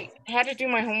 I had to do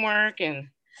my homework, and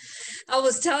I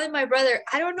was telling my brother,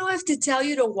 I don't know if to tell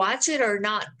you to watch it or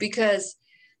not, because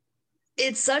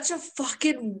it's such a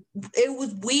fucking... It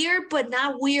was weird, but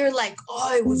not weird like,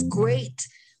 oh, it was great.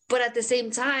 But at the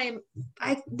same time,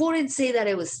 I wouldn't say that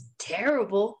it was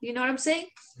terrible. You know what I'm saying?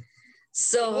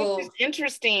 So it's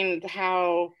interesting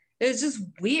how it was just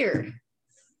weird.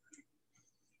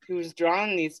 He was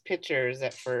drawing these pictures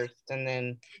at first,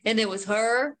 and it was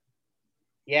her.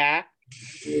 Yeah.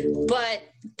 But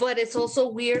it's also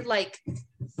weird, like,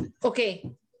 okay,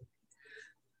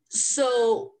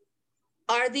 so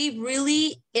are they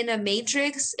really in a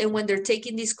matrix, and when they're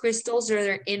taking these crystals,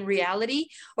 they're in reality,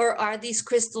 or are these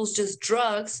crystals just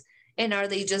drugs, and are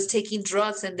they just taking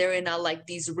drugs and they're in a, like,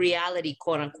 these reality,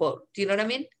 quote unquote? Do you know what I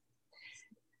mean?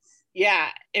 Yeah.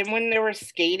 And when they were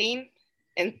skating,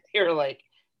 and they were like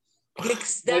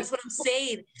that's what I'm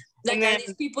saying. Like, are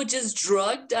these people just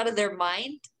drugged out of their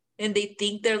mind, and they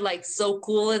think they're like so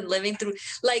cool and living through,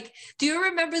 like, do you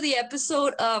remember the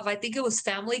episode of, I think it was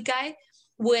Family Guy,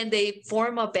 when they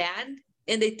form a band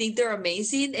and they think they're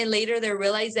amazing, and later they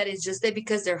realize that it's just that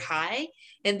because they're high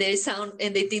and they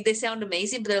think they sound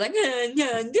amazing, but they're like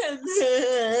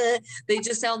they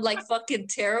just sound like fucking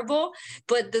terrible,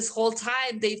 but this whole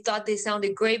time they thought they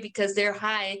sounded great because they're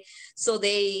high, so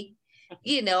they,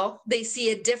 you know, they see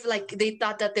it different, like they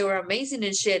thought that they were amazing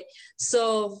and shit.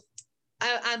 So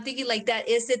I'm thinking, like, that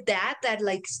is it, that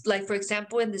like for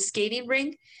example in the skating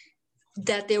ring,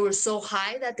 that they were so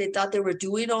high that they thought they were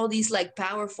doing all these like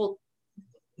powerful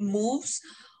moves,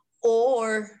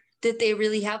 or did they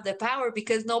really have the power?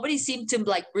 Because nobody seemed to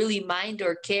like really mind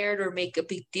or cared or make a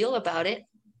big deal about it.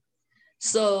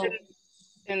 So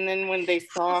and then when they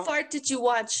saw, how far did you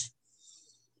watch?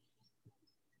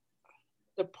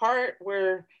 The part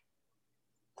where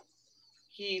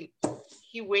he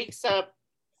wakes up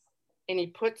and he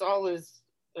puts all his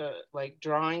like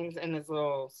drawings in his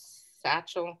little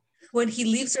satchel. When he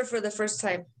leaves her for the first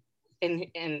time.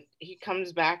 And he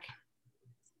comes back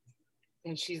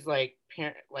and she's like,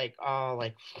 oh,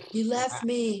 like, you left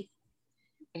me.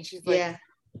 And she's like, yeah.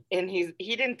 And he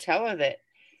didn't tell her that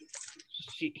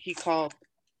he called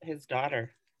his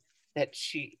daughter, that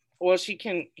he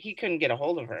couldn't get a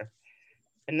hold of her.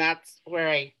 And that's where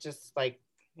I just like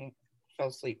fell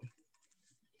asleep.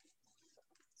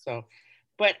 So,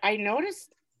 but I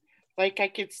noticed, like, I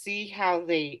could see how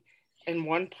they, in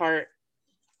one part,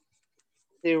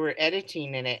 they were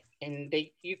editing in it, and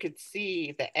you could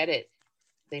see the edit,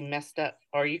 they messed up,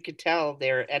 or you could tell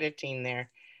they were editing there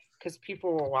because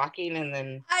people were walking, and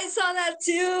then I saw that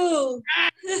too.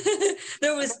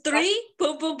 There was 3,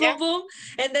 boom, boom, boom, boom,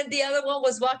 and then the other one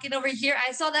was walking over here.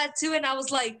 I saw that too, and I was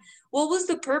like, what was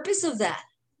the purpose of that?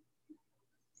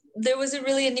 There wasn't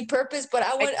really any purpose, but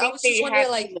I was just wondering,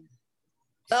 like,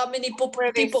 how many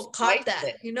people caught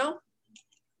that, you know?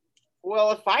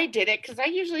 Well, if I did it, because I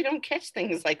usually don't catch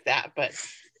things like that, but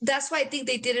that's why I think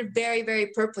they did it very, very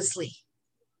purposely.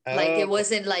 Like, it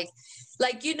wasn't like,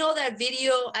 you know, that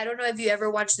video, I don't know if you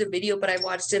ever watched the video, but I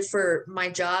watched it for my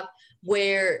job,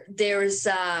 where there's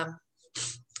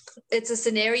it's a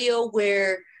scenario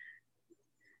where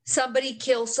somebody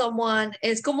kills someone.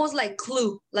 It's almost like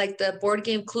Clue, like the board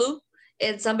game Clue,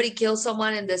 and somebody kills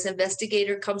someone, and this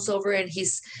investigator comes over, and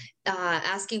he's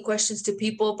asking questions to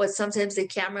people, but sometimes the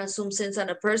camera zooms in on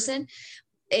a person,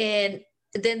 and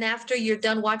then after you're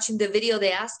done watching the video,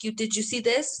 they ask you, did you see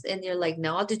this? And you're like,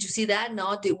 no. Did you see that?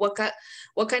 No. What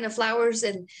kind of flowers?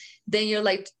 And then you're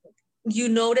like, you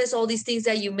notice all these things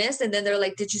that you missed, and then they're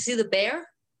like, did you see the bear?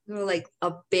 You're like,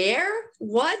 a bear?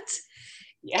 What?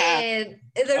 Yeah. And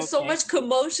there's so much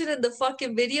commotion in the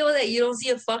fucking video that you don't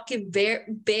see a fucking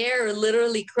bear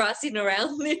literally crossing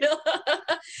around, you know?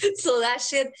 So that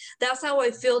shit, that's how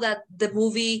I feel that the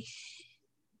movie,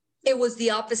 it was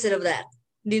the opposite of that.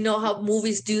 You know how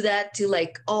movies do that to,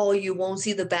 like, oh, you won't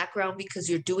see the background because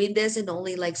you're doing this and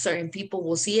only like certain people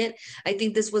will see it. I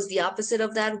think this was the opposite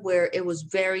of that, where it was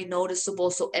very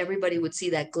noticeable, so everybody would see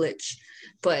that glitch.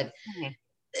 But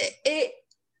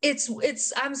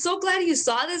it's I'm so glad you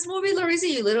saw this movie, Larissa.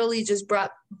 You literally just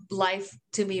brought life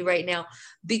to me right now,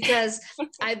 because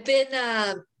I've been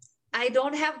I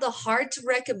don't have the heart to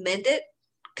recommend it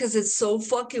because it's so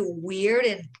fucking weird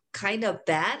and kind of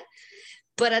bad.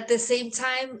 But at the same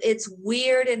time, it's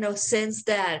weird in a sense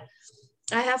that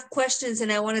I have questions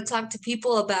and I want to talk to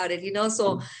people about it,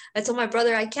 So I told my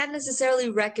brother I can't necessarily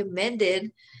recommend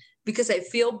it because I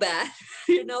feel bad,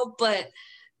 but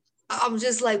I'm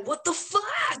just like, what the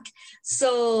fuck?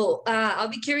 So I'll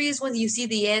be curious when you see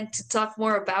the end to talk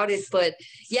more about it. But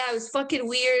yeah, it was fucking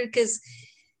weird because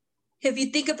if you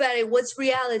think about it, what's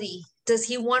reality? Does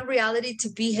he want reality to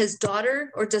be his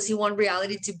daughter, or does he want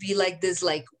reality to be like this,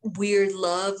 like weird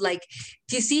love? Like,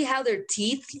 do you see how their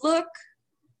teeth look?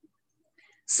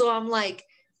 So I'm like,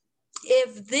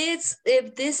 if this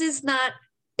is not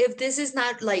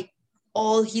like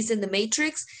all he's in the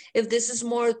Matrix, if this is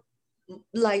more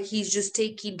like he's just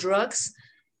taking drugs,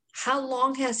 how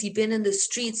long has he been in the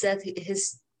streets that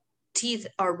his teeth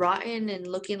are rotten and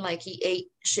looking like he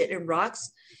ate shit and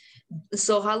rocks?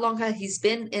 So how long has he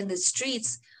been in the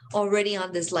streets already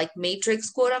on this like Matrix,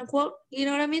 quote unquote? You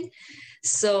know what I mean?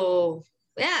 So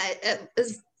yeah, it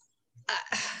was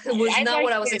I not like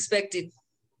what I was it expecting.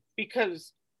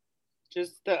 because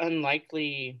just the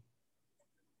unlikely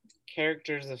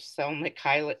characters of Selma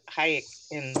Hayek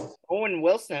and Owen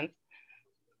Wilson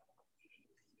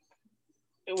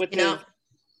with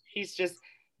he's just,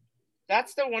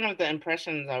 that's the one of the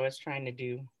impressions I was trying to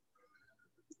do.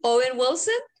 Owen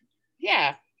Wilson?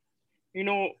 Yeah.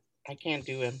 I can't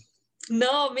do him.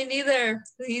 No, me neither.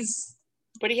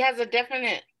 But he has a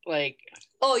definite, like...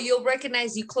 Oh, you'll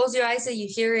recognize, you close your eyes and you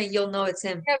hear it and you'll know it's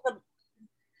him.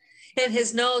 And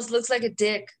his nose looks like a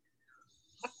dick.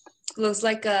 Looks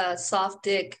like a soft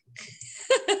dick.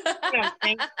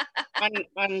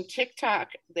 On TikTok,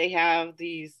 they have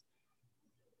these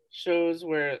shows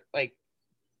where like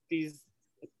these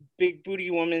big booty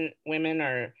women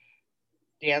are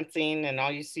dancing and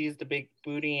all you see is the big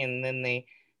booty, and then they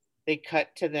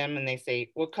cut to them and they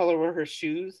say, what color were her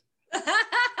shoes?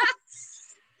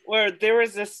 Where there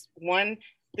was this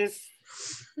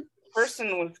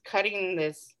person was cutting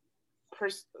this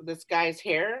guy's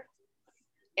hair,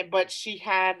 but she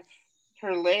had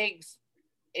her legs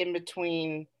in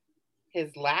between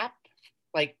his lap,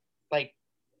 like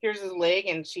here's his leg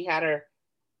and she had her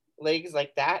legs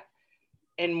like that,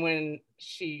 and when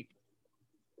she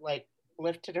like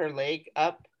lifted her leg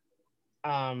up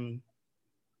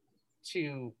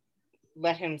to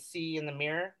let him see in the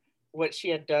mirror what she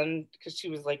had done, because she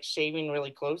was like shaving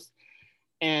really close,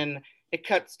 and it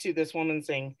cuts to this woman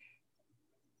saying,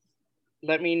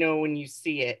 let me know when you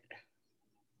see it.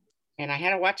 And I had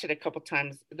to watch it a couple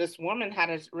times. This woman had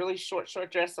a really short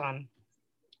dress on,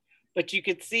 but you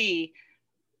could see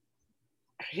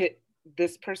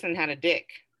this person had a dick.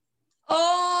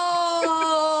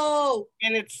 Oh!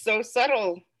 And it's so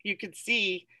subtle. You could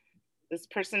see this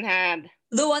person had...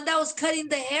 The one that was cutting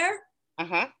the hair?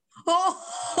 Uh-huh.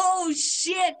 Oh,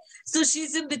 shit. So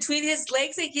she's in between his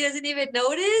legs and he doesn't even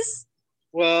notice?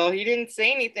 Well, he didn't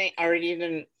say anything, or he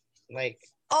didn't like...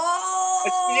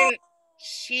 Oh! But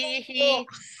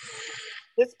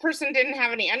this person didn't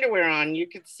have any underwear on. You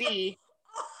could see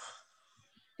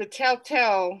the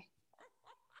telltale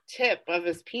tip of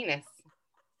his penis.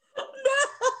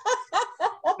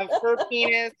 Of her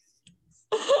penis.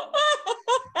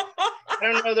 I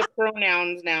don't know the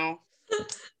pronouns now.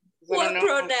 What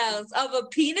pronouns? Of a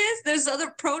penis? There's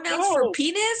other pronouns for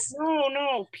penis?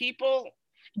 No. People,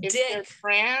 if dick, they're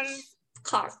trans,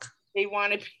 cock, they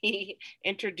want to be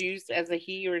introduced as a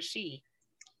he or she.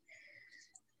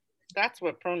 That's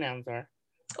what pronouns are.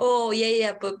 Oh,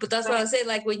 yeah. But that's what I was saying.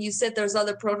 Like when you said there's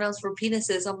other pronouns for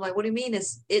penises, I'm like, what do you mean?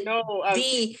 Is it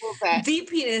the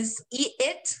penis?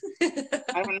 It?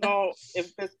 I don't know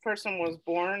if this person was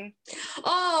born.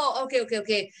 Oh,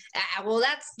 okay. Well,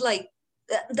 that's like,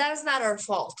 that's not our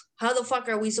fault. How the fuck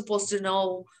are we supposed to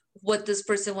know what this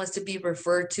person wants to be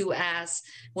referred to as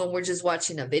when we're just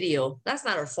watching a video? That's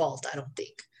not our fault, I don't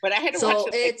think. But I had to watch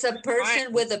it. It's a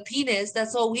person with a penis.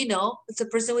 That's all we know. It's a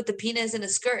person with a penis and a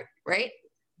skirt, right?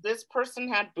 This person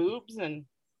had boobs and...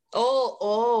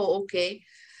 Oh, okay.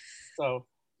 So,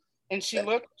 and she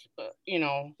looked,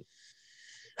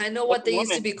 I know what they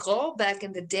used to be called back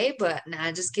in the day, but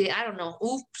nah, just kidding. I don't know.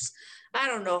 Oops. I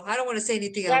don't know. I don't want to say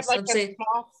anything else. Had like a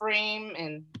small frame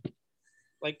and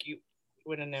like you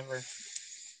would have never.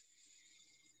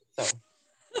 So.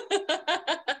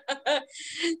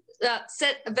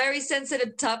 A very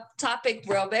sensitive topic,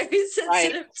 bro. Very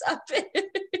sensitive topic.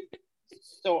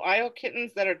 So Isle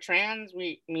kittens that are trans,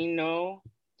 we mean no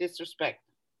disrespect.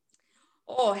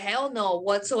 Oh, hell no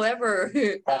whatsoever.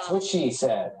 That's what she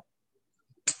said.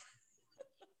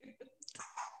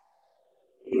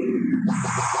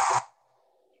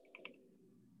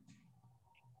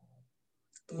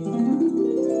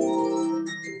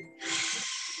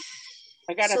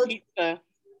 I got a pizza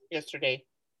yesterday.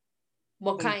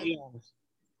 What kind? Dion's.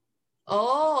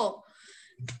 Oh,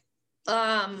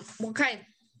 what kind?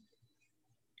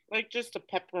 Like just a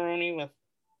pepperoni with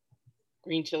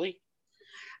green chili.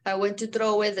 I went to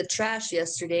throw away the trash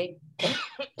yesterday,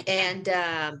 and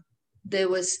there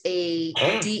was a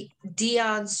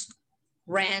Dion's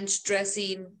ranch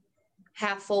dressing,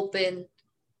 half open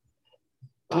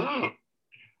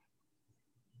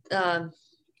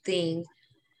thing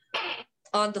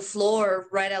on the floor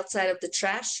right outside of the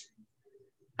trash.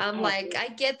 I'm like, I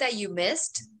get that you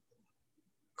missed.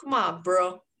 Come on,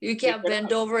 bro. You can't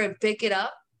bend over and pick it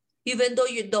up, even though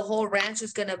the whole ranch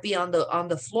is gonna be on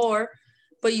the floor,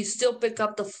 but you still pick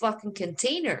up the fucking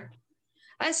container.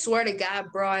 I swear to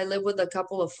God, bro, I live with a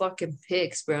couple of fucking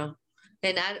pigs, bro.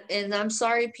 And I'm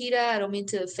sorry, Peter, I don't mean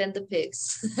to offend the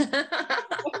pigs.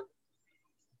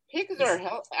 Pigs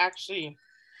are actually.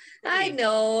 I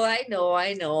know.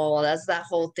 That's that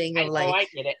whole thing of like. I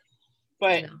get it,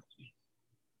 but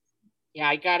yeah,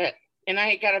 I got it, and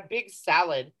I got a big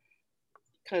salad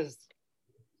because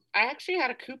I actually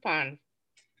had a coupon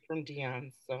from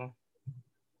Dion's, so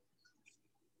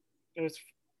it was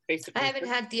basically. I haven't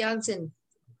had Dion's in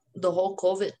the whole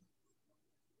COVID.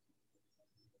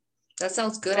 That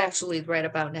sounds good, actually, right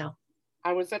about now.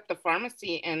 I was at the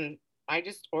pharmacy and I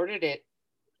just ordered it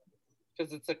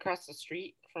because it's across the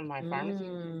street from my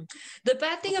pharmacy. The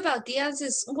bad thing about Dion's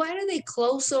is, why do they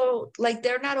close so, like,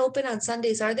 they're not open on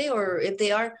Sundays, are they? Or if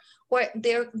they are,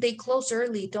 they close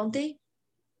early, don't they?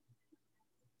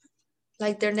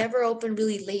 Like, they're never open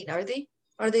really late, are they?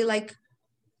 Are they like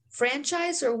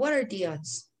franchise, or what are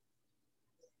Dion's?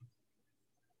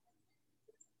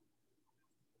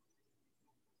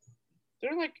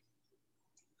 They're like,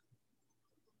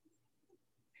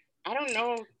 I don't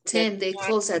know. 10, they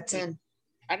close at 10.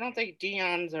 I don't think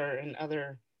Dion's are in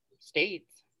other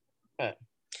states, but.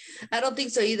 I don't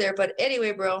think so either. But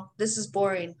anyway, bro, this is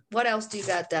boring. What else do you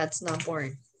got that's not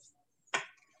boring?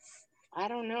 I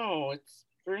don't know. It's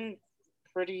been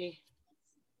pretty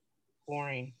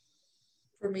boring.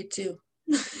 For me too.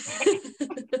 Nothing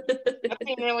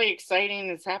really exciting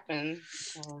has happened.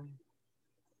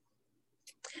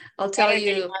 I'll tell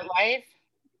you. My life.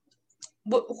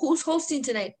 Who's hosting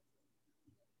tonight?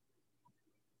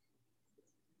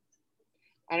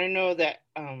 I don't know that.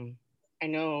 I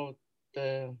know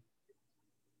the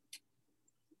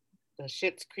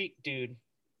Schitt's Creek dude.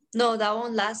 No, that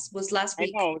one was last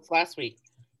week. I know, it's last week.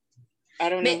 I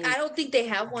don't know. I don't think they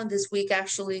have one this week,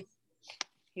 actually.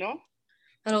 No?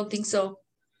 I don't think so.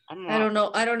 I don't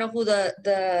know. I don't know who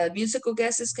the musical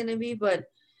guest is gonna be, but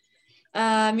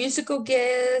musical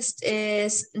guest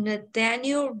is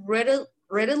Nathaniel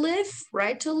Redeliff,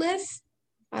 right to live.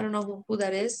 I don't know who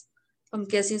that is. I'm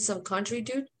guessing some country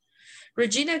dude.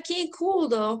 Regina King, cool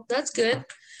though. That's good.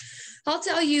 I'll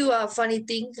tell you a funny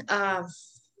thing.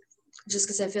 Just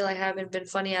because I feel like I haven't been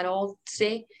funny at all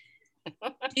today.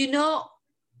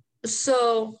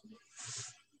 So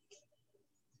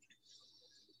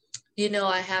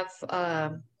I have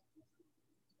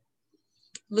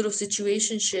little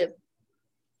situationship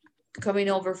coming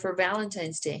over for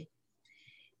Valentine's Day.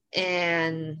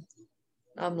 And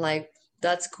I'm like,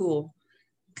 that's cool.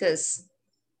 Because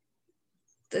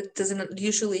that doesn't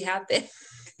usually happen.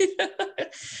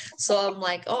 So I'm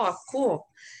like, oh, cool.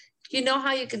 You know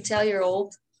how you can tell you're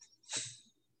old?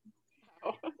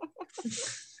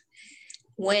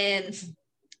 When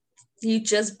you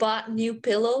just bought new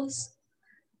pillows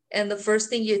and the first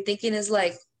thing you're thinking is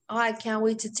like, oh, I can't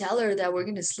wait to tell her that we're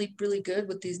going to sleep really good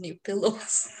with these new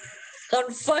pillows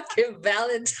on fucking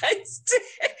Valentine's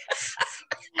Day.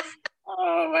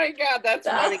 Oh my God, that's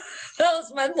funny. That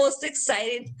was my most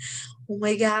exciting. Oh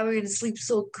my God, we're going to sleep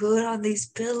so good on these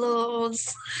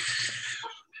pillows.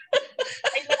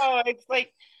 I know, it's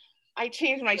like I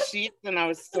changed my sheets and I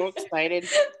was so excited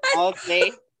all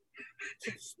day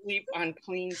to sleep on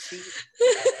clean sheets.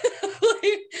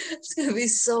 It's gonna be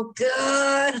so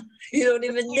good. You don't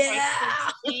even know.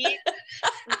 Get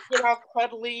all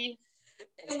cuddly.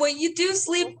 And when you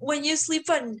sleep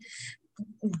on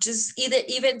just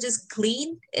even just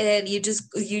clean and you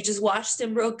just wash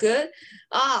them real good.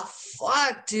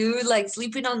 Fuck, dude. Like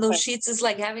sleeping on those sheets is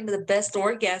like having the best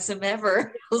orgasm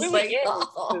ever. It's really like,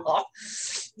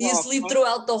 you sleep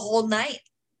throughout the whole night.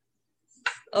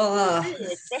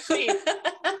 Especially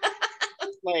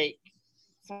like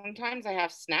sometimes I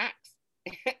have snacks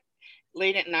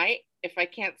late at night. If I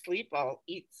can't sleep, I'll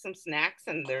eat some snacks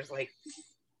and there's like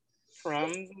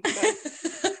crumbs and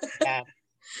stuff. Yeah.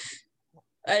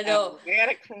 I know. I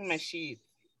gotta clean my sheets.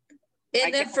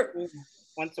 And then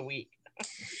once a week.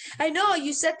 I know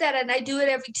you said that, and I do it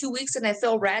every 2 weeks, and I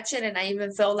feel ratchet, and I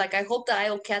even felt like I hope the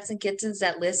IO cats and kittens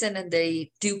that listen and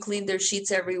they do clean their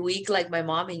sheets every week, like my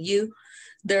mom and you.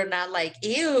 They're not like,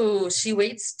 ew, she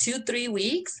waits 2-3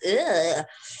 weeks. Ugh.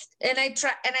 And I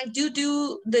try, and I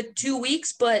do the 2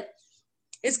 weeks, but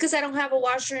it's because I don't have a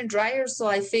washer and dryer, so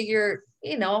I figure,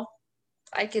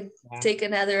 I could take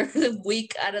another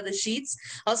week out of the sheets.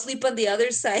 I'll sleep on the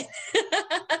other side.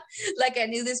 Like I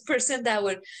knew this person that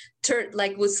would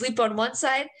would sleep on one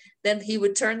side, then he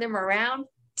would turn them around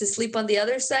to sleep on the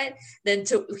other side, then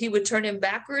he would turn him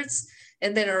backwards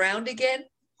and then around again.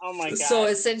 Oh my God. So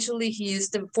essentially he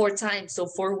used them 4 times, so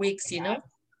 4 weeks, and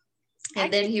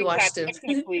then he washed them.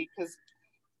 Technically, because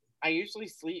I usually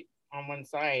sleep on one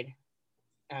side,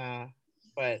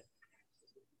 but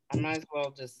I might as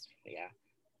well just,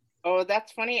 Oh,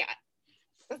 that's funny.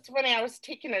 That's funny. I was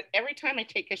taking it every time I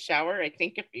take a shower. I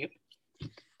think of you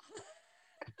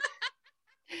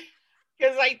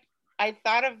because I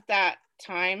thought of that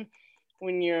time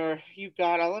when you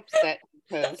got all upset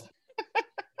because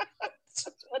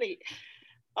that's funny.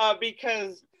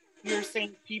 Because you're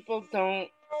saying people don't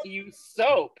use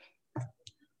soap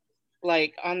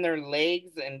like on their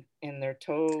legs and their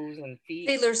toes and feet.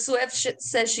 Taylor Swift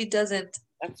says she doesn't.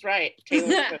 That's right,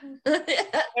 Taylor Swift.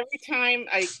 Every time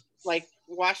I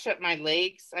wash up my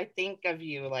legs, I think of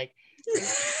you. Like, people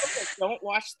that don't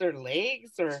wash their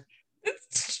legs, or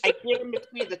I get in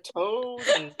between the toes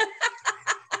and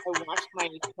I wash my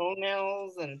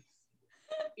toenails and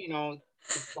the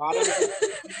bottom.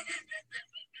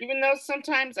 Even though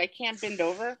sometimes I can't bend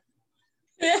over,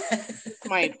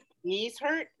 my knees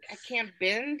hurt. I can't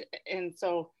bend, and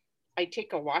so I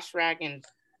take a wash rag and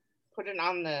put it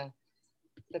on the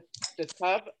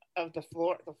tub of the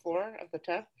floor of the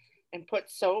tub, and put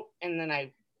soap, and then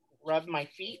I rub my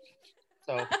feet.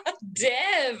 So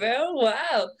damn, bro,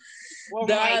 wow. Well,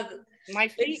 my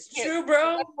feet. It's true,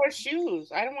 bro. I don't wear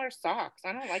shoes. I don't wear socks.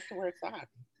 I don't like to wear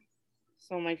socks.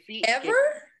 So my feet. Ever?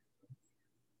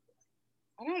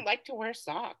 I don't like to wear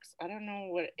socks. I don't know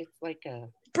what it's like.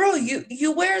 Bro,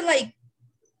 you wear like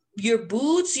your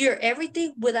boots, your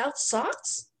everything without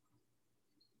socks?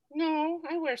 No,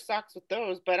 I wear socks with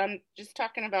those, but I'm just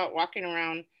talking about walking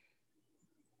around.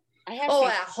 At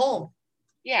home.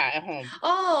 Yeah, at home.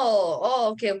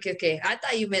 Oh, okay. I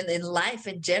thought you meant in life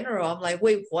in general. I'm like,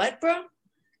 wait, what, bro?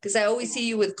 Because I always see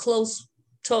you with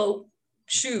closed-toe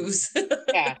shoes.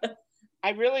 Yeah, I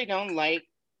really don't like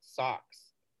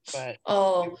socks, but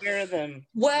I wear them.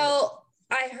 Well,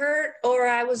 I heard, or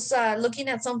I was looking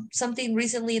at something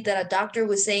recently that a doctor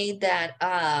was saying that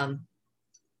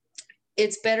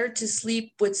it's better to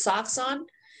sleep with socks on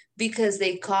because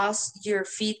they cause your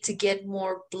feet to get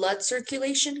more blood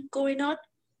circulation going on.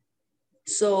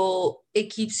 So it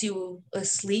keeps you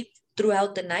asleep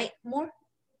throughout the night more.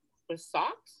 With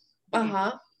socks?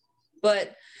 Uh-huh.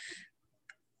 But,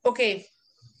 okay.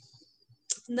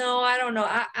 No, I don't know.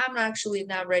 I'm actually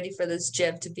not ready for this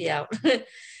gem to be out.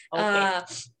 Okay.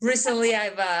 Recently,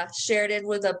 I've shared it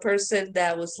with a person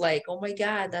that was like, oh my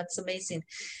God, that's amazing.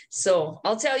 So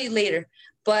I'll tell you later.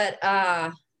 But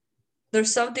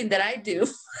there's something that I do,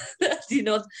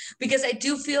 because I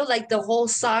do feel like the whole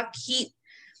sock heat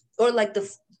or like the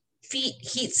feet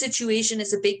heat situation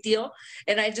is a big deal.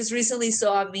 And I just recently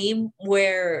saw a meme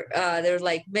where they're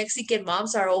like Mexican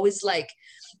moms are always like,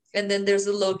 and then there's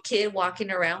a little kid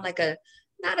walking around like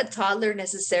not a toddler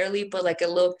necessarily, but like a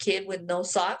little kid with no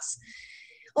socks.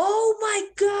 Oh my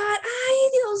God, ay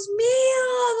Dios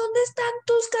mío, ¿dónde están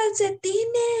tus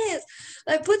calcetines?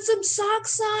 Like put some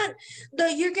socks on.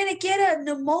 You're gonna get a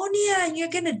pneumonia and you're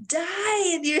gonna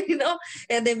die, and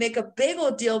and they make a big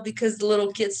old deal because the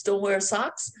little kids don't wear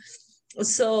socks.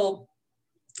 So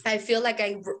I feel like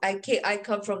I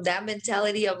come from that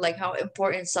mentality of like how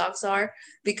important socks are,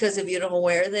 because if you don't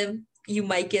wear them, you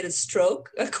might get a stroke,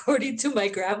 according to my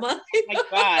grandma. Oh my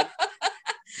God.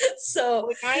 So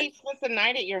when I spent the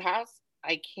night at your house,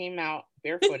 I came out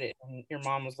barefooted, and your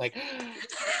mom was like,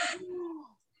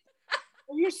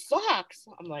 oh, your socks.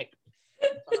 I'm like,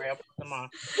 sorry, I'll put them on.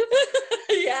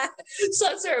 Yeah,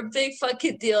 socks are a big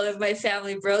fucking deal in my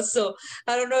family, bro. So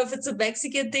I don't know if it's a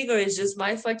Mexican thing or it's just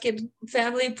my fucking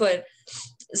family, but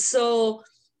so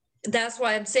that's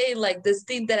why I'm saying like this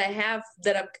thing that I have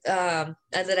that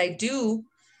I do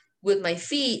with my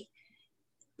feet.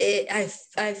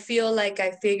 I feel like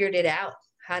I figured it out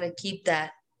how to keep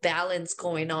that balance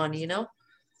going on,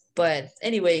 But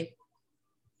anyway,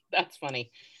 that's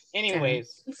funny.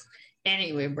 Anyways,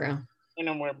 anyway, bro.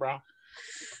 Bro.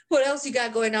 What else you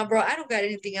got going on, bro? I don't got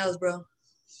anything else, bro.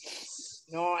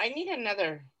 No, I need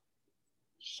another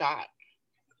shot.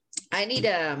 I need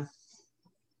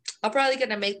I'm probably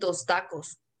gonna make those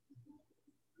tacos.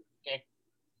 Okay.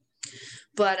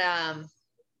 But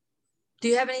do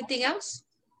you have anything else?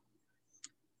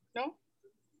 No?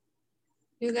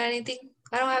 You got anything?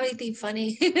 I don't have anything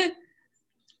funny.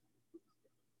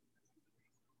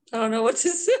 I don't know what to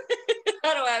say.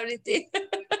 I don't have anything.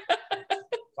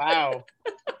 Wow.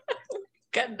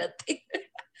 Got nothing.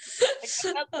 I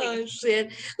got nothing. Oh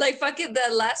shit. Like fucking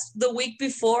the week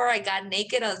before I got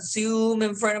naked on Zoom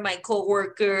in front of my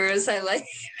coworkers. I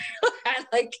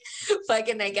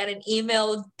got an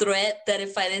email threat that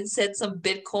if I didn't send some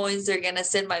bitcoins, they're gonna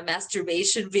send my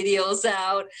masturbation videos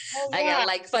out. Oh, I got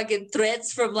like fucking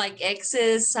threats from like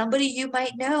exes, somebody you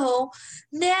might know.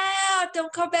 No,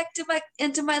 don't come back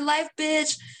into my life,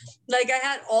 bitch. Like I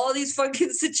had all these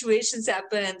fucking situations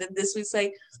happen, and then this week's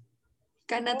like,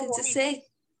 got nothing to say.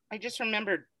 I just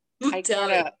remembered. Tell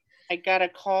it. I got a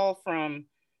call from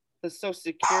the Social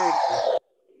Security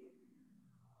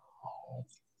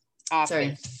office.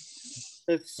 Sorry.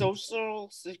 The Social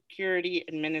Security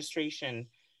Administration.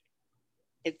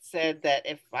 It said that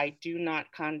if I do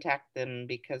not contact them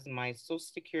because my Social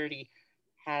Security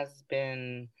has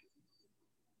been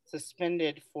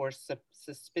suspended for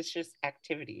suspicious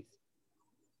activities.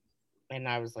 And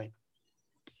I was like,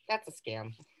 that's a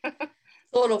scam.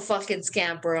 Total fucking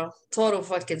scam, bro. Total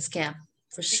fucking scam.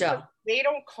 For sure. They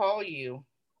don't call you.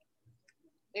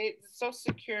 Social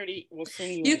Security will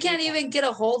send you. You can't even get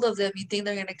a hold of them. You think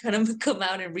they're gonna kind of come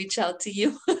out and reach out to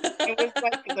you? It was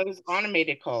like those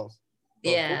automated calls.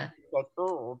 Yeah.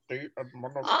 Oh,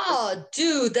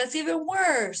 dude, that's even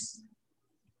worse.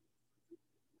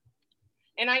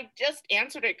 And I just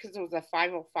answered it because it was a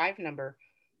 505 number.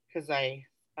 Because I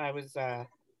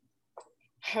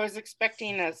was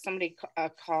expecting a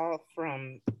call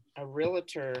from a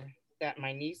realtor that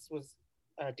my niece was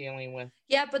dealing with.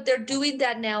 Yeah, but they're doing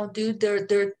that now, dude.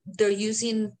 They're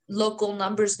using local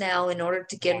numbers now in order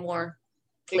to get more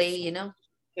play. You know.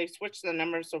 They switched the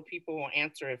number so people will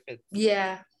answer if it's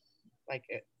like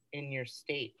in your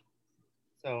state.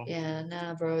 So yeah,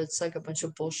 nah, bro, it's like a bunch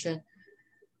of bullshit.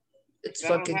 It's I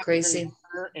fucking crazy.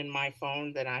 In my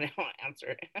phone that I don't answer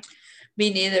it.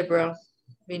 Me neither, bro.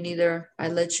 Me neither. I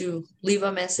let you leave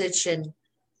a message, and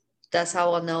that's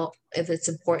how I'll know if it's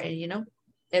important. You know.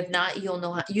 If not, you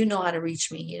know how to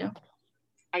reach me. You know.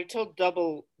 I told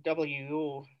W.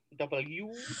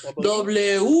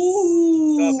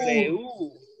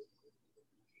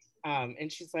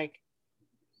 And she's like,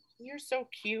 "You're so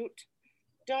cute.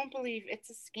 Don't believe it's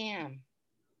a scam,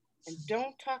 and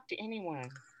don't talk to anyone."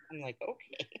 I'm like,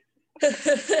 okay.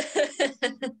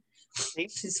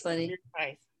 She's funny.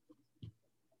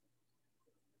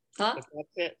 Huh? But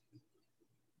that's it.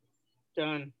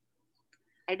 Done.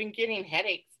 I've been getting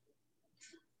headaches.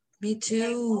 Me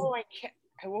too.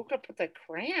 I woke up with a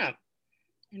cramp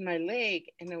in my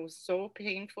leg, and it was so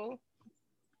painful.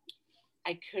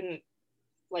 I couldn't,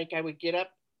 like, I would get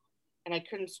up, and I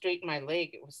couldn't straighten my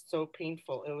leg. It was so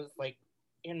painful. It was like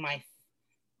in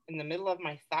the middle of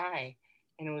my thigh,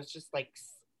 and it was just like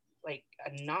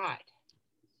a knot,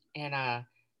 and I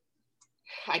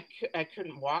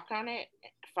couldn't walk on it.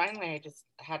 Finally, I just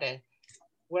had to.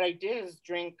 What I did is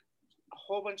drink a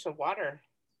whole bunch of water,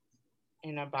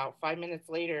 and about 5 minutes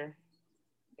later,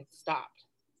 it stopped.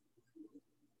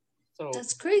 So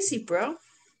that's crazy, bro.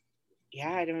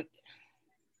 Yeah,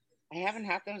 I haven't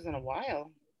had those in a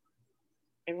while.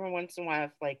 Every once in a while,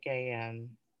 it's like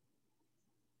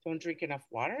don't drink enough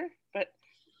water, but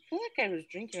I feel like I was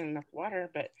drinking enough water,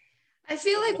 but I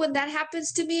feel like when that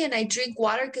happens to me and I drink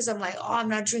water because I'm like, oh, I'm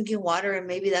not drinking water, and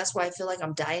maybe that's why I feel like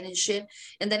I'm dying and shit.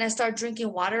 And then I start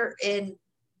drinking water, and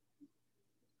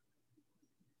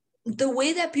the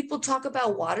way that people talk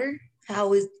about water,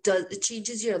 how it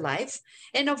changes your life.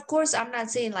 And of course, I'm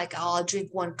not saying like, oh, I'll drink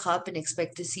 1 cup and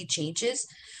expect to see changes,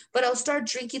 but I'll start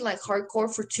drinking like hardcore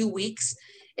for 2 weeks,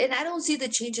 and I don't see the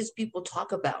changes people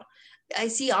talk about. I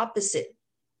see opposite.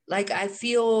 Like I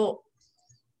feel,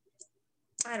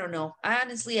 I don't know. I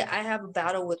have a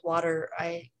battle with water.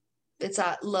 It's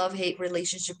a love-hate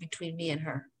relationship between me and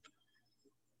her.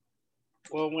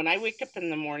 Well, when I wake up in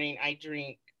the morning, I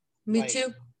drink. Me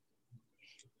too.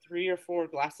 3 or 4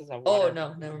 glasses of water. Oh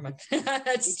no, never mind.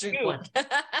 Just drink one.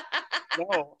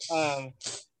 No,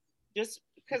 just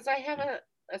because I have a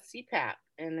CPAP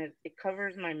and it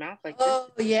covers my mouth like this. Oh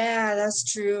yeah, that's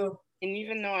true. And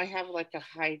even though I have like a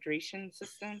hydration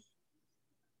system,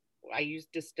 I use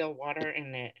distilled water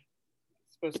and it's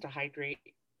supposed to hydrate.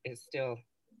 It's still.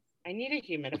 I need a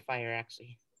humidifier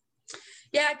actually.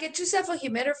 Yeah, get yourself a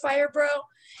humidifier, bro,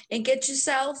 and get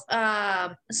yourself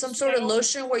some sort of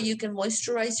lotion where you can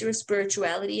moisturize your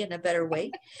spirituality in a better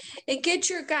way. And get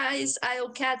your guys, IO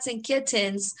cats and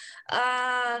kittens,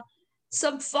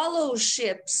 some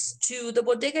fellowships to the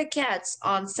Bodega Cats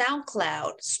on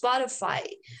SoundCloud, Spotify,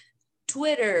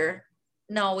 Twitter.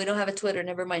 No, we don't have a Twitter,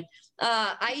 never mind.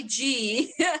 IG,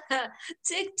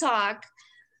 TikTok,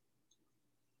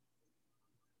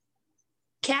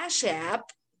 Cash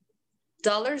App,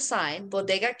 $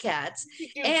 Bodega Cats,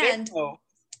 and Venmo.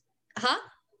 Huh?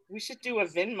 We should do a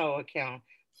Venmo account.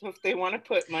 So if they want to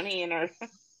put money in our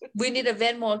we need a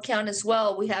Venmo account as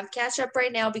well. We have Cash App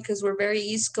right now because we're very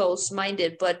East Coast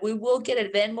minded, but we will get a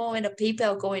Venmo and a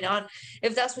PayPal going on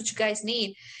if that's what you guys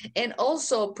need. And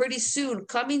also pretty soon,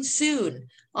 coming soon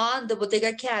on the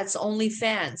Bodega Cats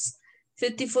OnlyFans,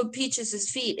 50-foot Peaches'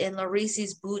 feet and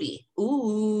Larisse's booty.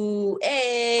 Ooh,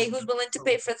 hey, who's willing to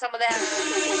pay for some of that?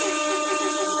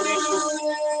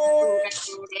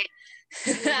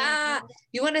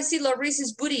 You want to see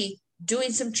Larisse's booty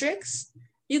doing some tricks?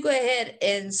 You go ahead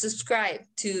and subscribe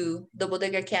to the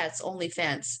Bodega Cats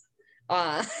OnlyFans.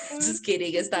 Just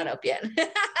kidding, it's not up yet.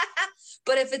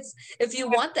 But if you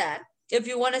want that, if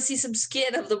you want to see some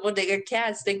skin of the Bodega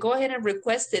Cats, then go ahead and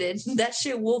request it, and that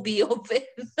shit will be open.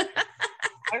 I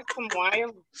have some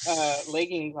wild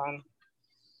leggings on.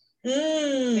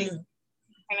 They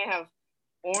kind of have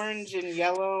orange and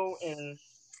yellow and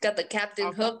got the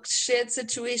Captain Hook shit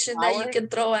situation that you can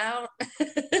throw out.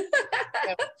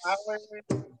 Flowers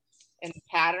and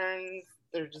patterns.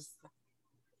 They're just,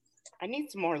 I need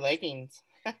some more leggings.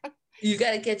 You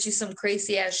got to get you some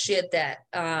crazy ass shit that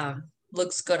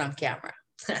looks good on camera.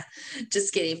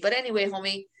 Just kidding. But anyway,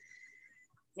 homie.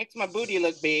 Makes my booty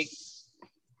look big.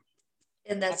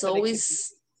 And that's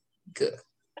always good.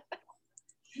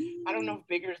 I don't know if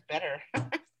bigger is better.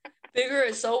 Bigger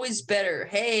is always better.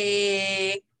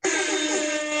 Hey.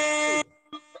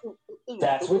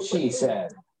 That's what she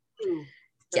said.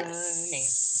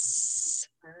 Yes.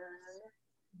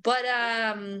 But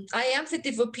I am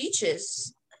 50-foot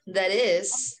Peaches. That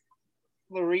is.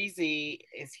 Larisi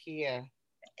is here.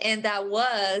 And that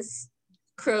was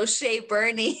Crochet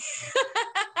Bernie.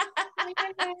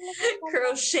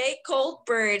 Crochet Cold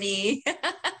Bernie.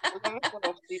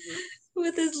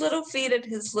 With his little feet and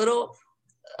his little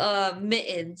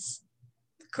mittens.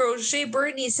 Crochet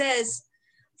Bernie says,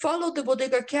 follow the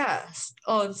Bodega Cast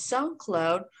on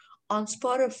SoundCloud, on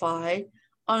Spotify,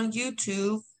 on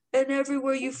YouTube, and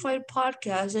everywhere you find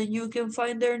podcasts, and you can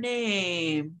find their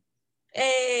name.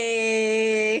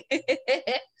 Hey!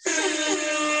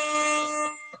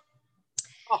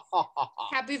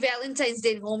 Happy Valentine's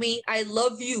Day, homie. I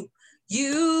love you.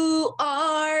 You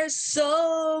are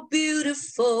so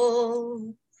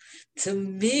beautiful to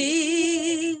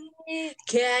me.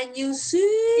 Can you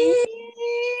see?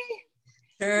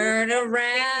 Turn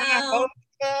around.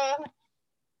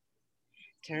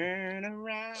 Turn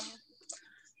around.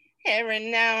 Every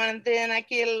now and then I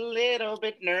get a little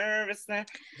bit nervous. Then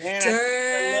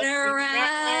Turn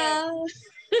around.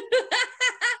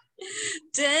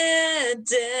 Dun,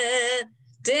 dun,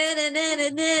 dun,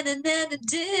 dun, dun,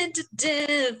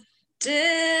 dun,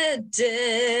 dun,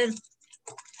 dun.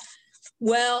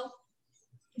 Well,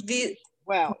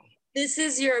 this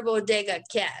is your Bodega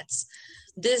Cats.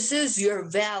 This is your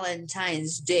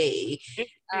Valentine's Day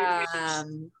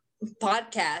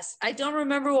podcast. I don't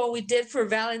remember what we did for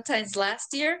Valentine's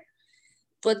last year,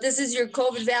 but this is your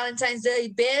COVID Valentine's Day,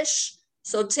 bish.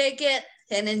 So take it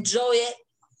and enjoy it.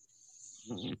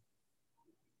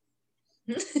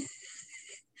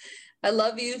 I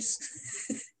love you.